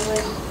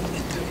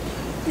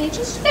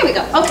 There we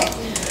go. Okay.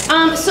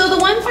 So the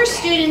one for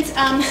students,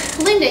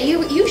 Linda,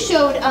 you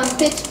showed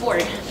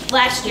Bitsboard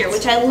last year,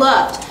 which I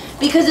loved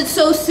because it's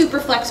so super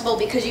flexible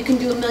because you can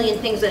do a million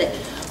things with it.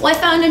 Well, I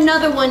found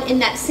another one in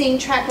that same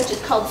track, which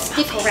is called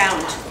Stick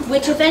Around,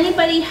 which if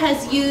anybody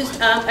has used,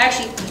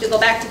 actually, to go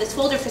back to this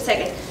folder for a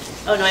second.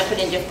 Oh no, I put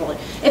it in a different folder.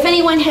 If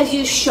anyone has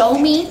used Show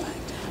Me,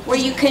 where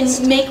you can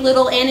make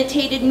little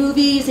annotated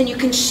movies and you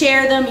can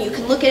share them, you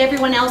can look at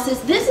everyone else's.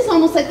 This is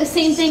almost like the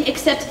same thing,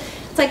 except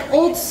it's like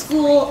old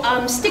school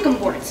stick-em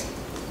boards.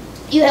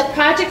 You have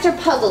projects or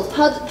puzzles.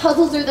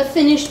 Puzzles are the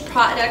finished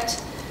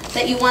product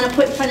that you want to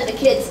put in front of the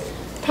kids.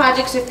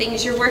 Projects are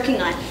things you're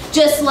working on.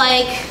 Just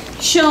like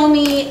Show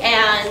Me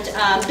and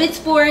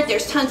Bitsboard,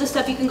 there's tons of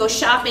stuff. You can go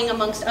shopping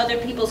amongst other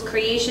people's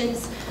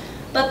creations.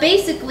 But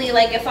basically,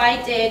 like if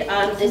I did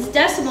this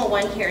decimal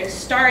one here and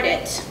start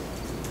it,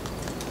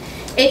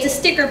 it's a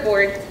sticker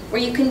board where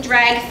you can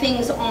drag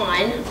things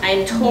on.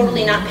 I'm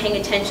totally not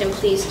paying attention.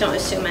 Please don't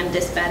assume I'm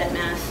this bad at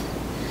math.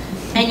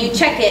 And you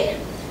check it,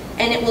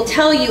 and it will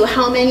tell you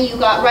how many you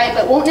got right,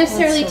 but won't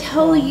necessarily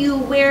tell you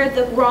where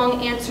the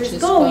wrong answers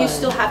go. You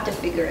still have to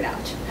figure it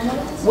out,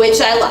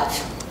 which I love.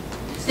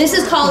 This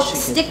is called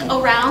Stick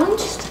Around.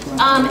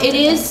 It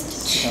is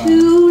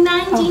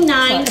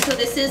 $2.99, so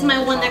this is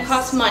my one that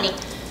costs money.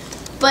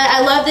 But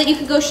I love that you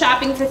can go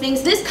shopping for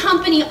things. This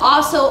company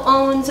also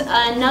owns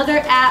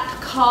another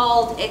app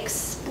called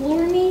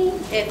Explore Me.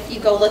 If you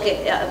go look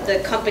at the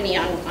company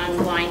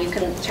online, you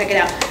can check it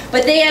out.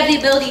 But they have the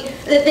ability,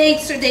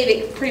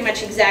 they pretty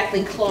much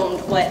exactly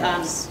cloned what...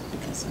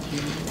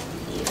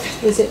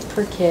 Is it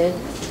per kid,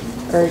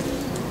 or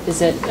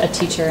is it a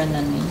teacher and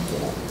then...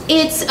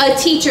 It's a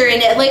teacher,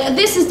 and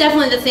this is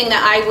definitely the thing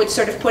that I would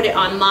sort of put it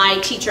on my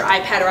teacher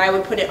iPad, or I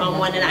would put it on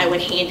one and I would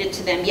hand it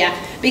to them, yeah.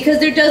 Because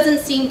there doesn't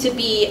seem to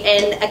be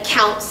an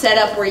account set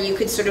up where you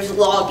could sort of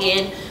log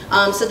in.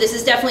 So this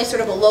is definitely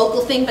sort of a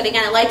local thing, but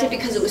again, I liked it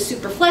because it was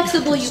super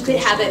flexible. You could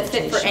have it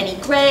fit for any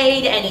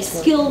grade, any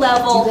skill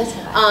level.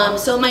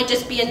 So it might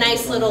just be a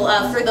nice little,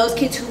 for those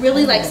kids who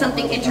really like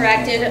something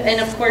interactive, and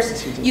of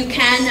course, you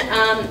can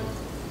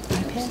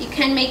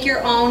make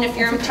your own if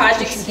you're in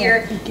projects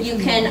here. You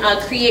can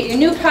create your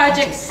new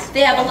projects. They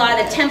have a lot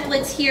of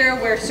templates here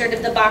where sort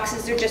of the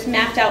boxes are just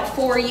mapped out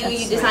for you.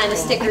 You design the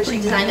stickers,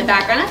 you design the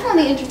background. I found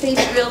the interface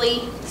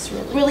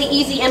really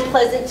easy and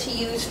pleasant to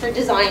use for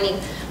designing.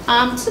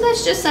 So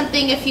that's just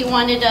something if you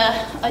wanted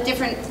a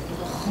different,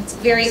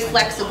 very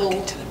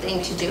flexible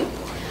thing to do.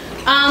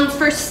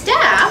 For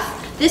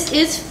staff, this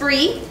is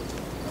free.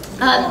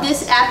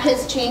 This app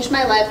has changed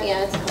my life.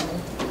 Yeah, it's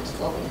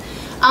coming.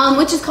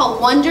 Which is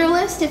called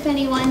Wunderlist, if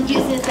anyone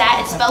uses that.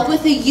 It's spelled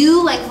with a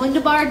U, like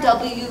Wunderbar,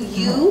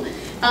 W-U.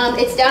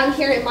 It's down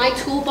here in my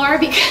toolbar,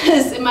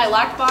 in my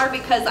lock bar,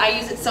 because I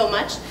use it so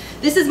much.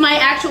 This is my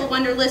actual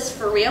Wunderlist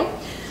for real.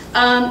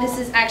 This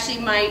is actually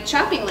my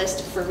shopping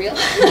list for real.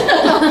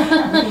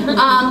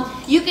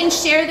 You can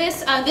share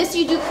this. This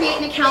you do create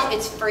an account,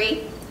 it's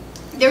free.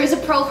 There is a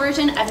pro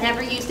version, I've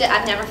never used it,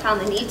 I've never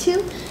found the need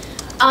to.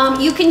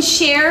 You can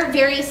share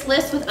various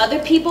lists with other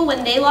people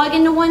when they log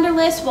into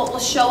Wunderlist, what will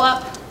show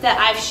up that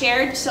I've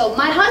shared. So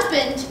my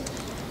husband,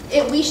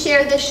 we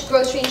share this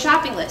grocery and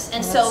shopping list.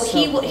 And so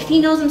if he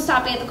knows I'm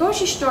stopping at the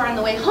grocery store on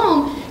the way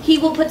home, he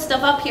will put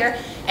stuff up here.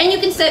 And you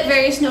can set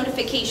various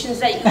notifications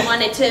that you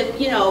wanted to,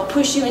 you know,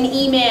 push you an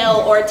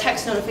email or a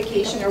text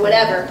notification or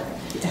whatever.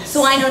 Yes.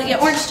 So I know to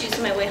get orange juice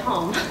on my way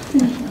home.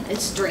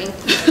 It's drink.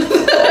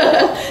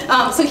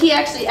 So he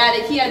actually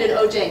added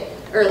OJ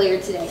earlier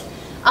today.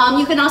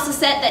 You can also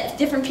set that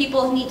different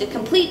people need to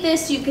complete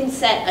this. You can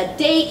set a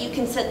date. You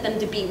can set them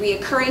to be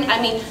reoccurring.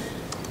 I mean,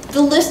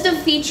 the list of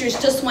features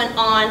just went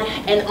on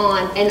and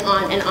on and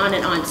on and on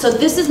and on. So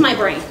this is my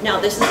brain.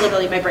 No, this is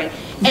literally my brain.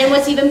 And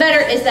what's even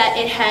better is that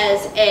it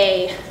has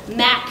a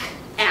Mac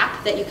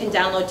app that you can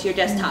download to your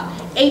desktop,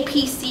 a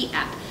PC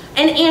app,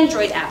 an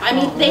Android app. I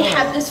mean, they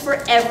have this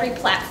for every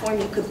platform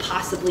you could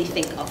possibly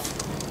think of.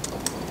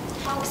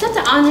 Except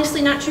I'm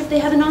honestly not sure if they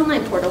have an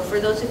online portal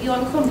for those of you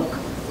on Chromebook.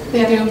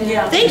 They do.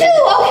 Yeah. They do.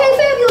 Okay,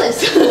 fabulous.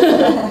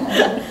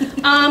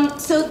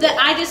 So that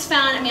I just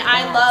found. I mean,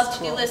 I love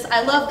to-do lists.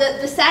 I love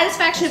the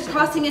satisfaction of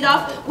crossing it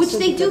off, which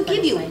they do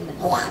give you.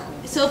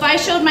 So if I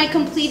showed my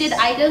completed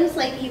items,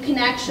 like you can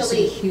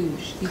actually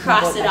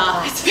cross it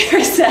off. It's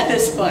very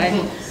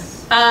satisfying.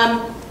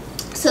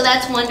 So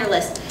that's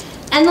Wunderlist.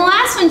 And the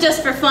last one,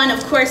 just for fun,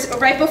 of course,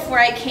 right before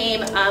I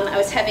came, I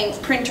was having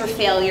printer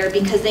failure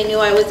because they knew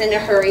I was in a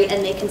hurry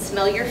and they can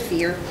smell your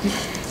fear.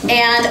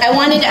 And I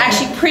wanted to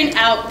actually print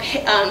out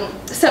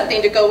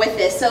something to go with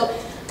this. So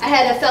I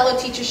had a fellow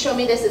teacher show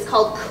me this. It's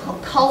called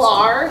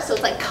Color. So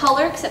it's like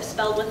color, except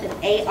spelled with an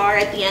A-R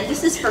at the end.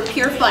 This is for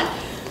pure fun.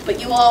 But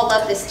you all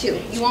love this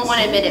too. You won't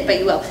want to admit it, but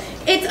you will.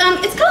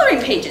 It's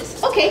coloring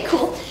pages. Okay,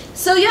 cool.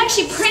 So you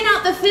actually print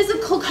out the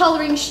physical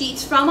coloring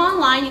sheets from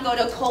online. You go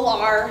to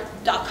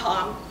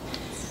color.com.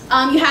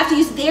 You have to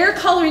use their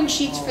coloring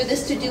sheets for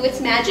this to do its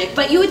magic.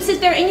 But you would sit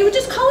there and you would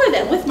just color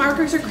them with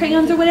markers or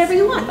crayons or whatever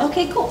you want.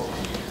 Okay, cool.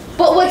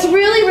 But what's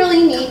really,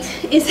 really neat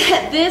is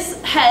that this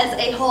has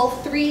a whole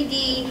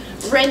 3D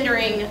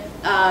rendering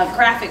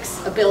graphics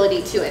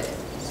ability to it.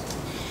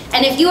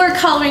 And if you are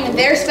coloring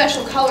their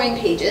special coloring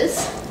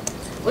pages,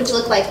 which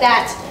look like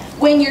that,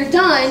 when you're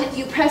done,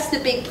 you press the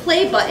big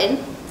play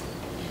button,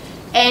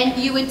 and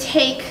you would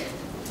take,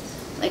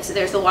 like, so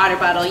there's the water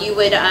bottle. You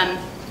would, oh,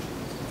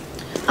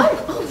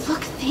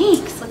 look,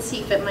 thanks. Let's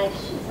see if it might,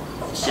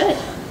 it should.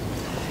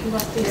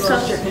 So,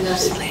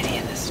 lady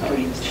in the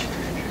street.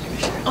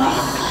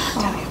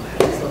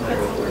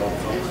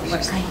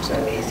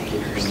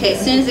 Okay, as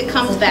soon as it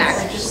comes back.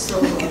 I'm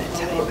going to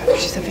tell you about her.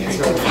 She's a very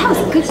good friend.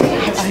 I'm going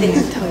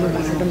to tell you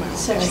about her tomorrow.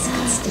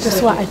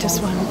 I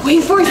just want to.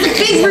 Wait for it, the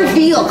big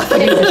reveal.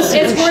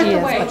 It's worth the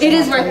wait. It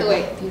is worth the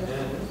wait.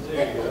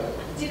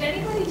 Did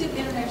anybody do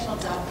International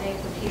Dot Day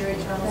for Peter H.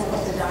 Reynolds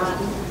with the dot?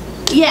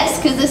 Yes,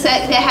 because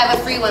they have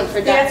a free one for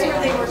Dot Day. That's where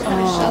they were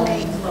kind of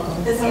showing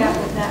this app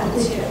with that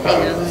too.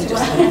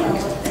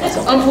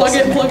 Unplug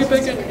it and plug it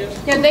back in again.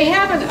 Yeah, they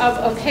have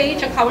a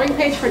page, a coloring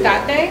page for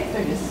Dot Day.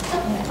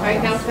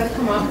 Right now it's going to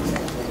come up.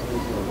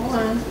 Hold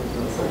on.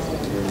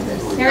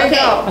 Here we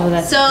go.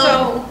 Oh,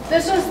 so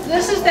this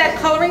is that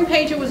coloring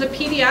page. It was a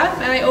PDF,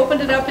 and I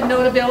opened it up in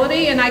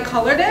Notability, and I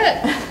colored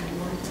it.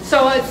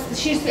 So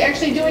she's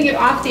actually doing it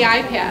off the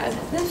iPad.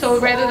 So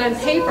rather than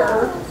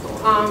paper,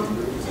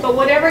 but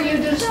whatever you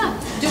just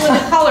do in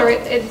the color,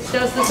 it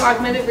does this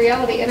augmented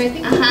reality. And I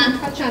think you can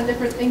touch on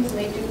different things, and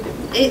they do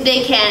different things.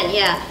 They can,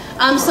 yeah.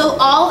 So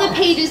all the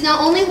pages,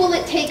 not only will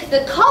it take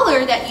the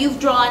color that you've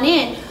drawn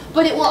in,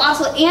 but it will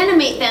also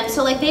animate them.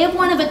 So like they have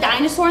one of a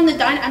dinosaur, and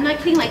I'm not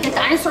kidding, like the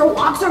dinosaur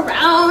walks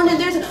around and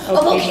there's a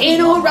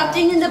volcano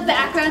erupting in the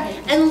background,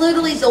 and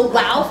literally the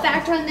wow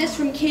factor on this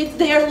from kids,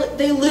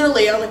 they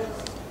literally are like,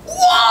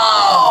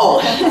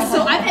 whoa!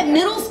 So I've had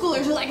middle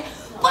schoolers who are like,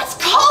 let's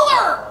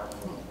color!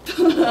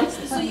 So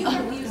you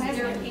have to use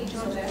their pages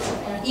on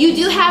that? You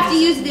do have to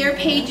use their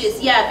pages,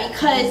 yeah,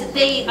 because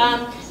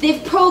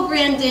they've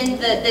programmed in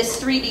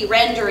this 3D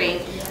rendering.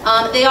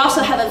 They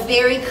also have a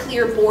very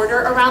clear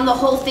border around the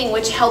whole thing,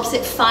 which helps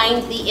it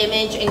find the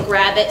image and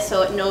grab it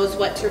so it knows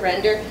what to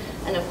render.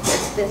 And of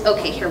course this,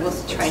 okay, here, we'll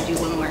try to do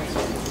one more.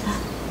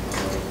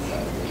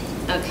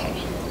 Okay.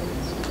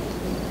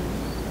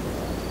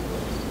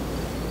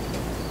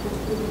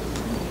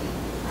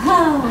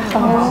 Oh,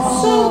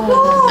 so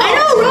cool. I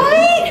know,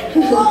 right?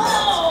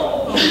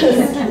 Whoa.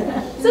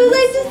 So it's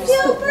like just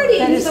so pretty.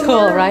 That is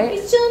cool, right?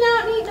 He's chilling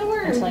out and eating a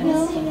worm.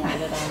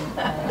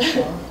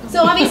 So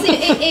obviously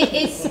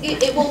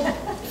it will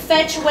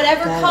fetch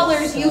whatever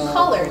colors you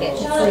colored it.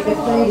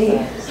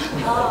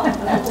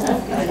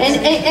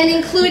 And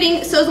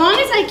including, so as long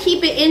as I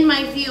keep it in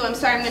my view, I'm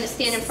sorry, I'm going to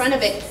stand in front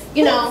of it,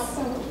 it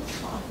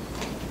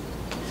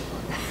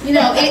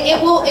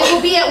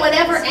will be at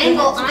whatever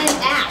angle I'm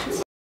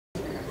at.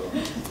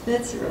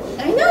 That's really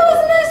I know,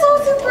 isn't that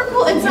so super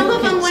cool? And some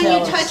of them, when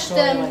you touch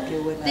them,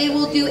 they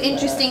will do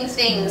interesting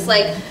things.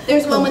 Like,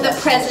 there's one with a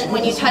present.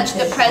 When you touch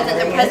the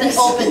present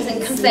opens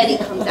and confetti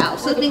comes out.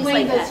 So things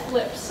like that. The plane does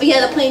flips. Oh,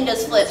 yeah, the plane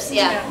does flips,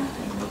 yeah.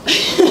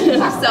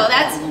 So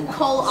that's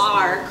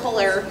color,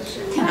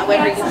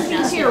 whatever you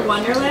want To your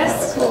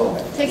Wonderlist?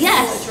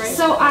 Yes.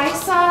 So I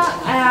saw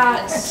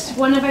at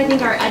one of, I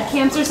think, our ed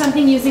camps or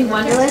something using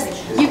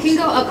Wonderlist. You can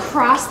go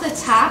across the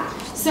top.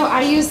 So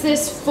I use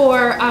this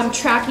for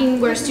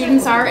tracking where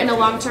students are in a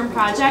long-term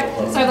project.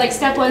 So I have like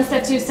step 1,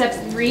 step 2, step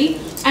 3.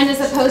 And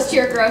as opposed to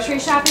your grocery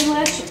shopping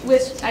list,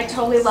 which I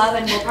totally love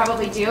and will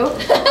probably do,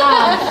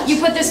 you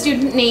put the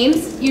student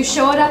names, you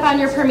show it up on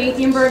your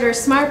Promethean board or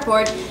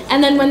smartboard,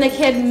 and then when the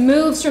kid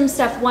moves from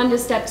step 1 to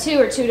step 2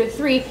 or 2 to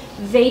 3,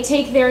 they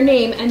take their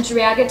name and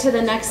drag it to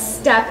the next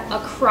step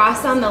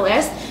across on the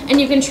list, and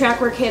you can track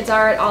where kids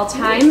are at all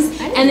times.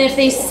 And if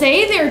they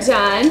say they're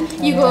done,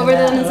 you go over to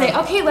them and say,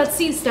 okay, let's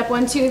see step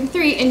 1, 2, and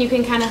 3, and you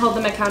can kind of hold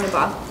them accountable.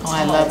 Oh,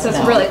 I love so that.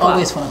 it's really cool. I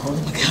always want to hold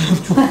them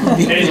accountable.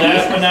 Okay,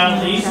 last but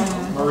not least,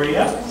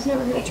 Maria. I've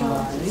never heard of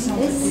trouble.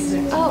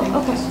 Oh,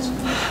 okay.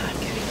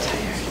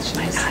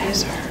 My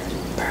eyes are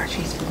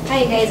burning.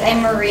 Hi guys,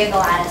 I'm Maria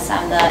Galanis.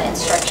 I'm the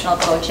instructional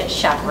coach at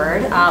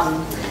Shepherd.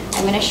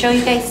 I'm going to show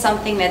you guys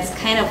something that's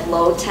kind of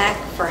low tech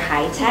for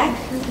high tech.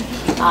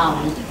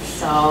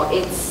 So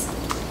it's,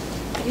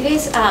 you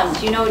guys,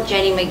 do you know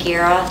Jenny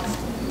McGeera?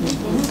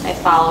 I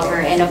follow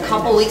her, and a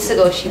couple weeks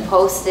ago she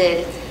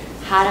posted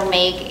how to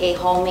make a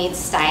homemade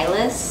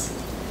stylus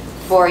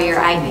for your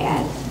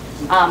iPad.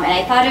 And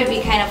I thought it would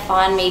be kind of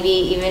fun, maybe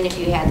even if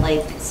you had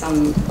like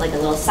a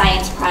little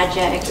science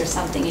project or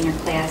something in your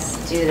class,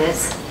 do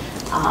this.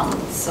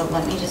 So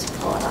let me just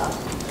pull it up.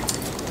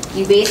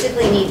 You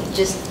basically need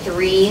just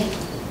 3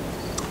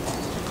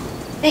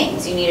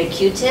 things. You need a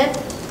Q-tip,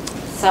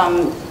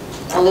 some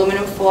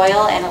aluminum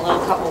foil, and a little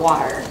cup of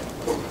water.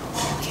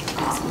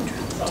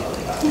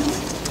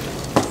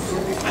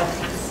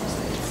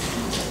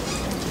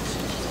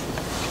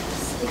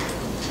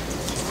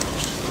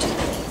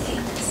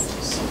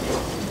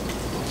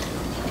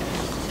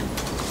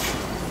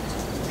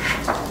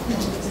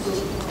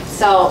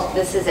 So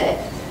this is it.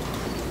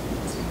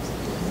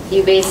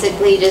 You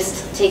basically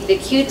just take the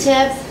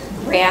Q-tip,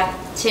 wrap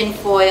tin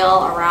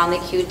foil around the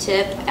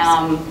Q-tip,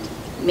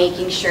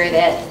 making sure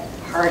that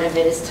part of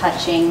it is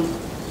touching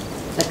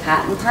the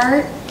cotton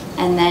part,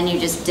 and then you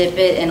just dip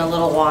it in a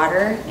little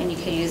water, and you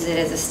can use it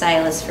as a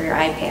stylus for your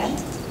iPad.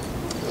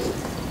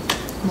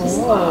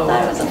 Whoa.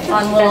 That was a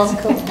fun little,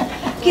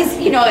 because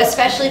you know,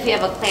 especially if you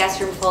have a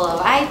classroom full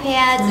of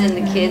iPads and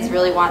the kids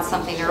really want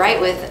something to write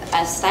with,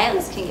 a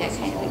stylus can get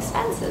kind of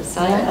expensive.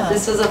 So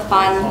this was a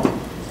fun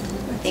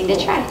thing to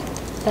try.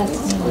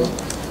 That's cool.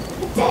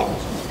 That's it.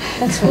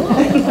 That's cool. All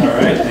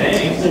right,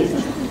 thanks.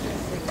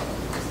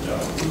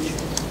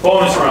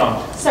 Bonus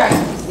round. Sorry.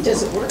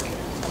 Does it work?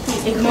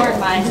 Ignore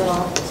mine at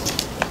all.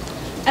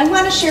 I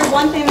want to share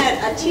one thing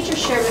that a teacher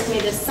shared with me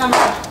this summer,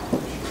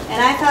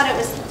 and I thought it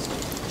was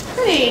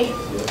pretty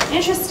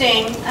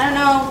interesting. I don't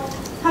know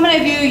how many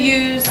of you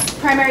use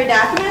primary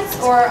documents,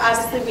 or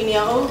obviously we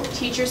know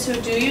teachers who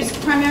do use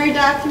primary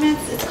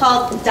documents. It's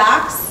called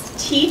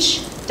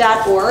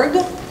docsteach.org.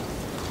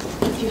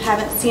 If you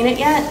haven't seen it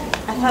yet,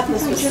 I thought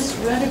this was... I just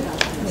read about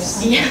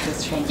this. Yeah,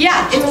 it's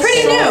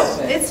pretty new.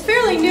 It's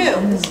fairly new.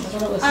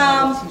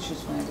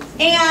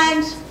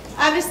 And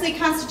obviously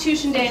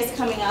Constitution Day is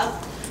coming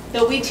up,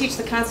 though we teach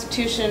the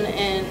Constitution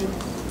in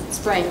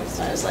spring,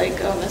 so I was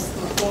like, oh, this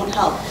won't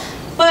help.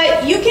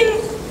 But you can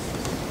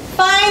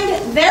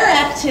find their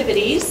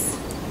activities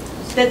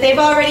that they've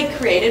already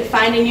created,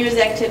 find and use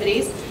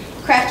activities,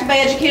 crafted by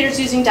educators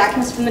using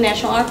documents from the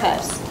National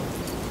Archives.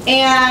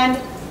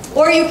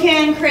 Or you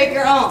can create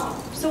your own.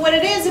 So what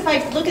it is, if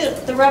I look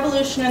at the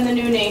Revolution and the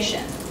New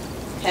Nation,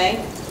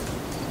 okay?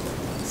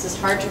 This is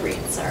hard to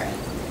read, sorry.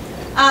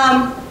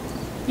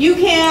 You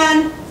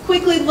can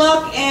quickly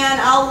look, and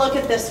I'll look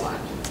at this one.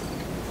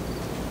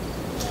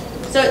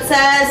 So it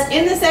says,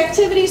 in this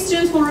activity,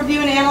 students will review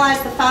and analyze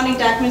the founding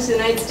documents of the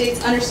United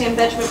States, understand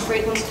Benjamin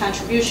Franklin's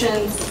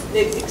contributions.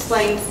 It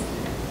explains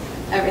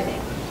everything.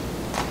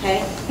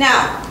 Okay?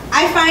 Now,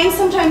 I find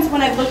sometimes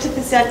when I've looked at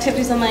these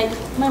activities, I'm like,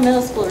 my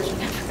middle schoolers are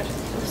never going to be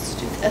able to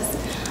do this.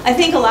 I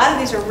think a lot of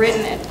these are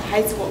written at the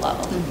high school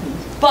level.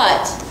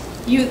 But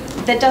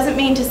that doesn't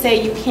mean to say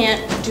you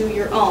can't do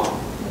your own.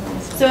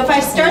 So if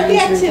I start the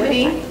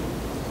activity,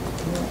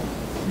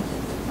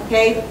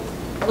 okay,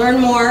 learn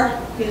more,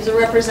 use a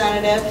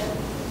representative.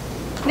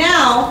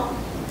 Now,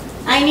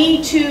 I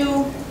need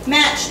to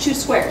match 2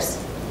 squares.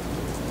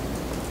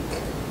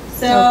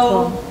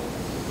 So,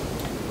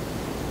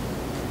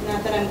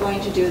 not that I'm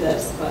going to do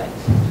this, but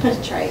let's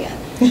try again.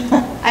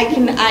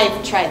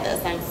 I've tried this,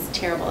 I'm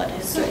terrible at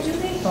history. So do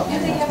they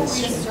have a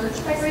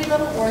research by grade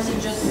level, or is it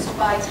just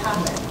by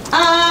topic?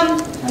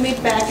 Let me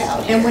back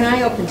out. And when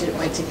I opened it, it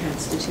went to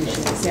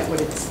Constitution. Is that what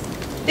it's?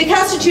 The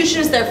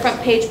Constitution is their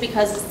front page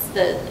because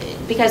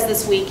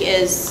this week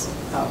is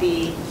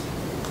the.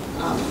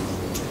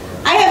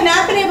 I have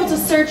not been able to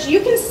search.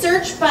 You can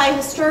search by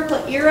historical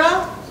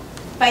era,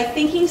 by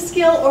thinking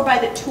skill or by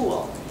the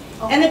tool.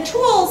 And the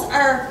tools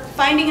are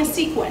finding a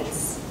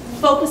sequence,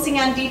 focusing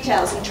on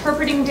details,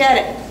 interpreting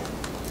data.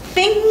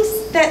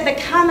 Things that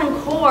the Common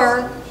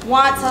Core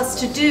wants us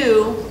to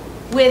do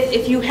with,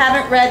 if you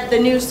haven't read the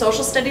new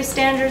social studies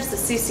standards, the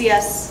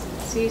CCCS,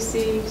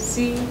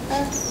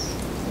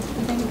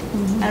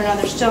 I don't know,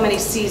 there's so many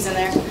C's in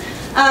there.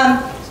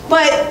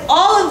 But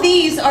all of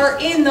these are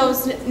in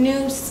those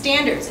new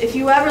standards. If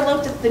you ever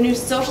looked at the new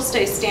social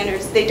studies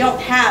standards, they don't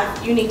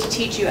have, you need to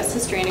teach U.S.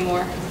 history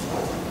anymore.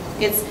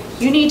 It's,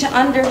 you need to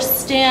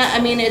understand,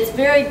 I mean, it's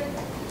very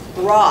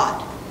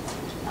broad,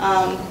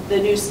 the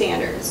new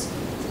standards.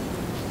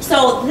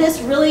 So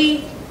this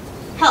really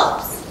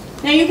helps.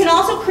 Now you can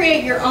also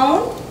create your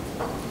own.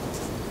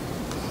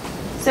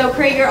 So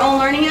create your own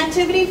learning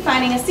activity,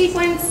 finding a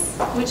sequence,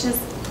 which is,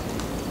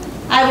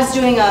 I was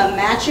doing a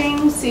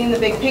matching, seeing the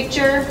big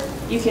picture.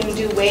 You can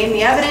do weighing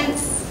the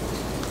evidence.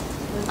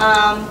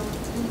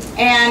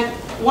 And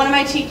one of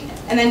my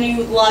and then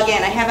you log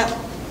in. I have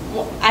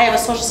a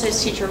social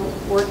studies teacher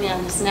working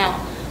on this now,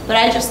 but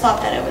I just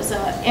thought that it was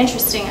an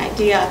interesting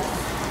idea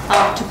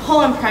to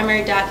pull in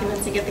primary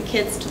documents and get the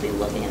kids to be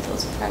looking at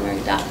those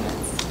primary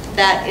documents.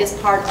 That is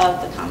part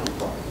of the Common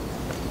Core.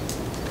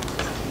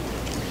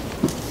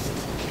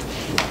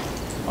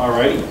 All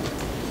right.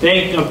 A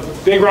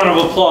big round of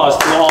applause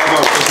to all of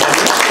our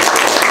presenters.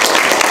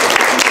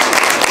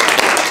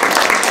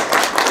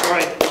 All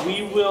right,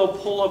 we will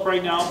pull up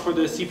right now for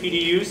the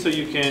CPDU so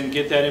you can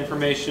get that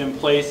information in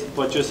place,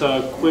 but just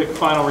a quick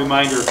final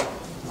reminder.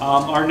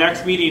 Our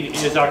next meeting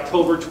is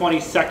October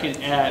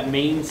 22nd at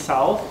Main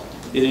South.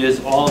 It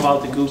is all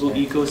about the Google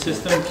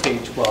ecosystem,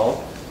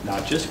 K-12,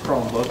 not just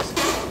Chromebooks,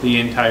 the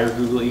entire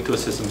Google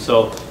ecosystem.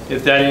 So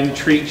if that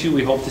intrigues you,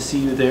 we hope to see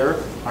you there,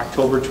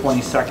 October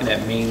 22nd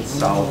at Main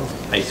South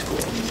High School.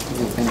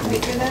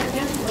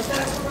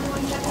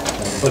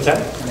 What's that?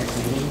 Our next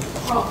meeting?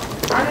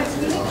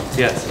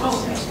 Yes.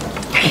 Oh, okay.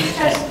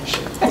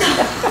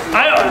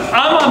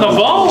 I'm on the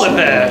ball with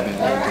that.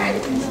 All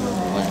right.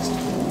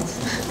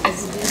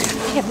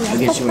 Have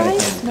raffle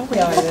prize? No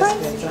raffle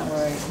prize? Don't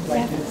worry.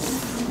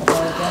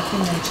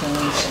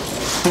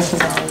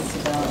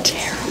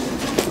 Terrible.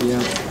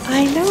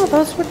 I know,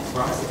 those were...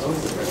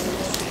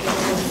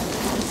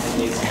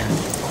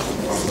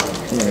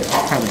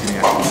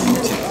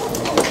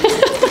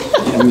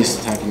 I'm used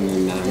to talking to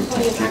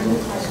non-tech people,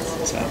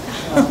 so.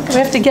 We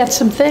have to get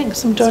some things,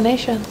 some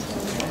donations.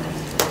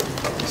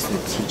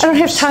 I don't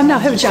have time now, I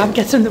have a job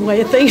gets in the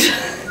way of things.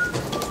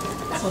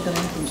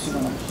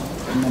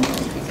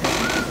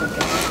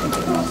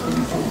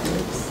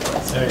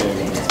 There you go.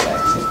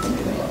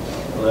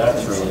 Well,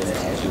 that's really cool.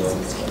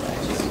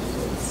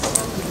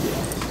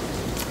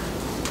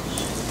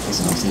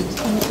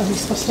 Are we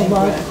supposed to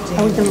log,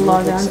 are we going to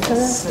log on to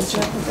this?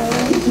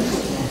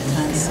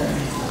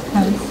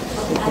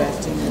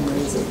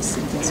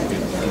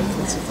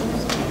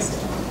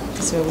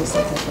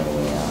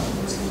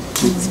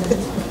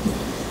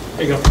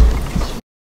 There you go.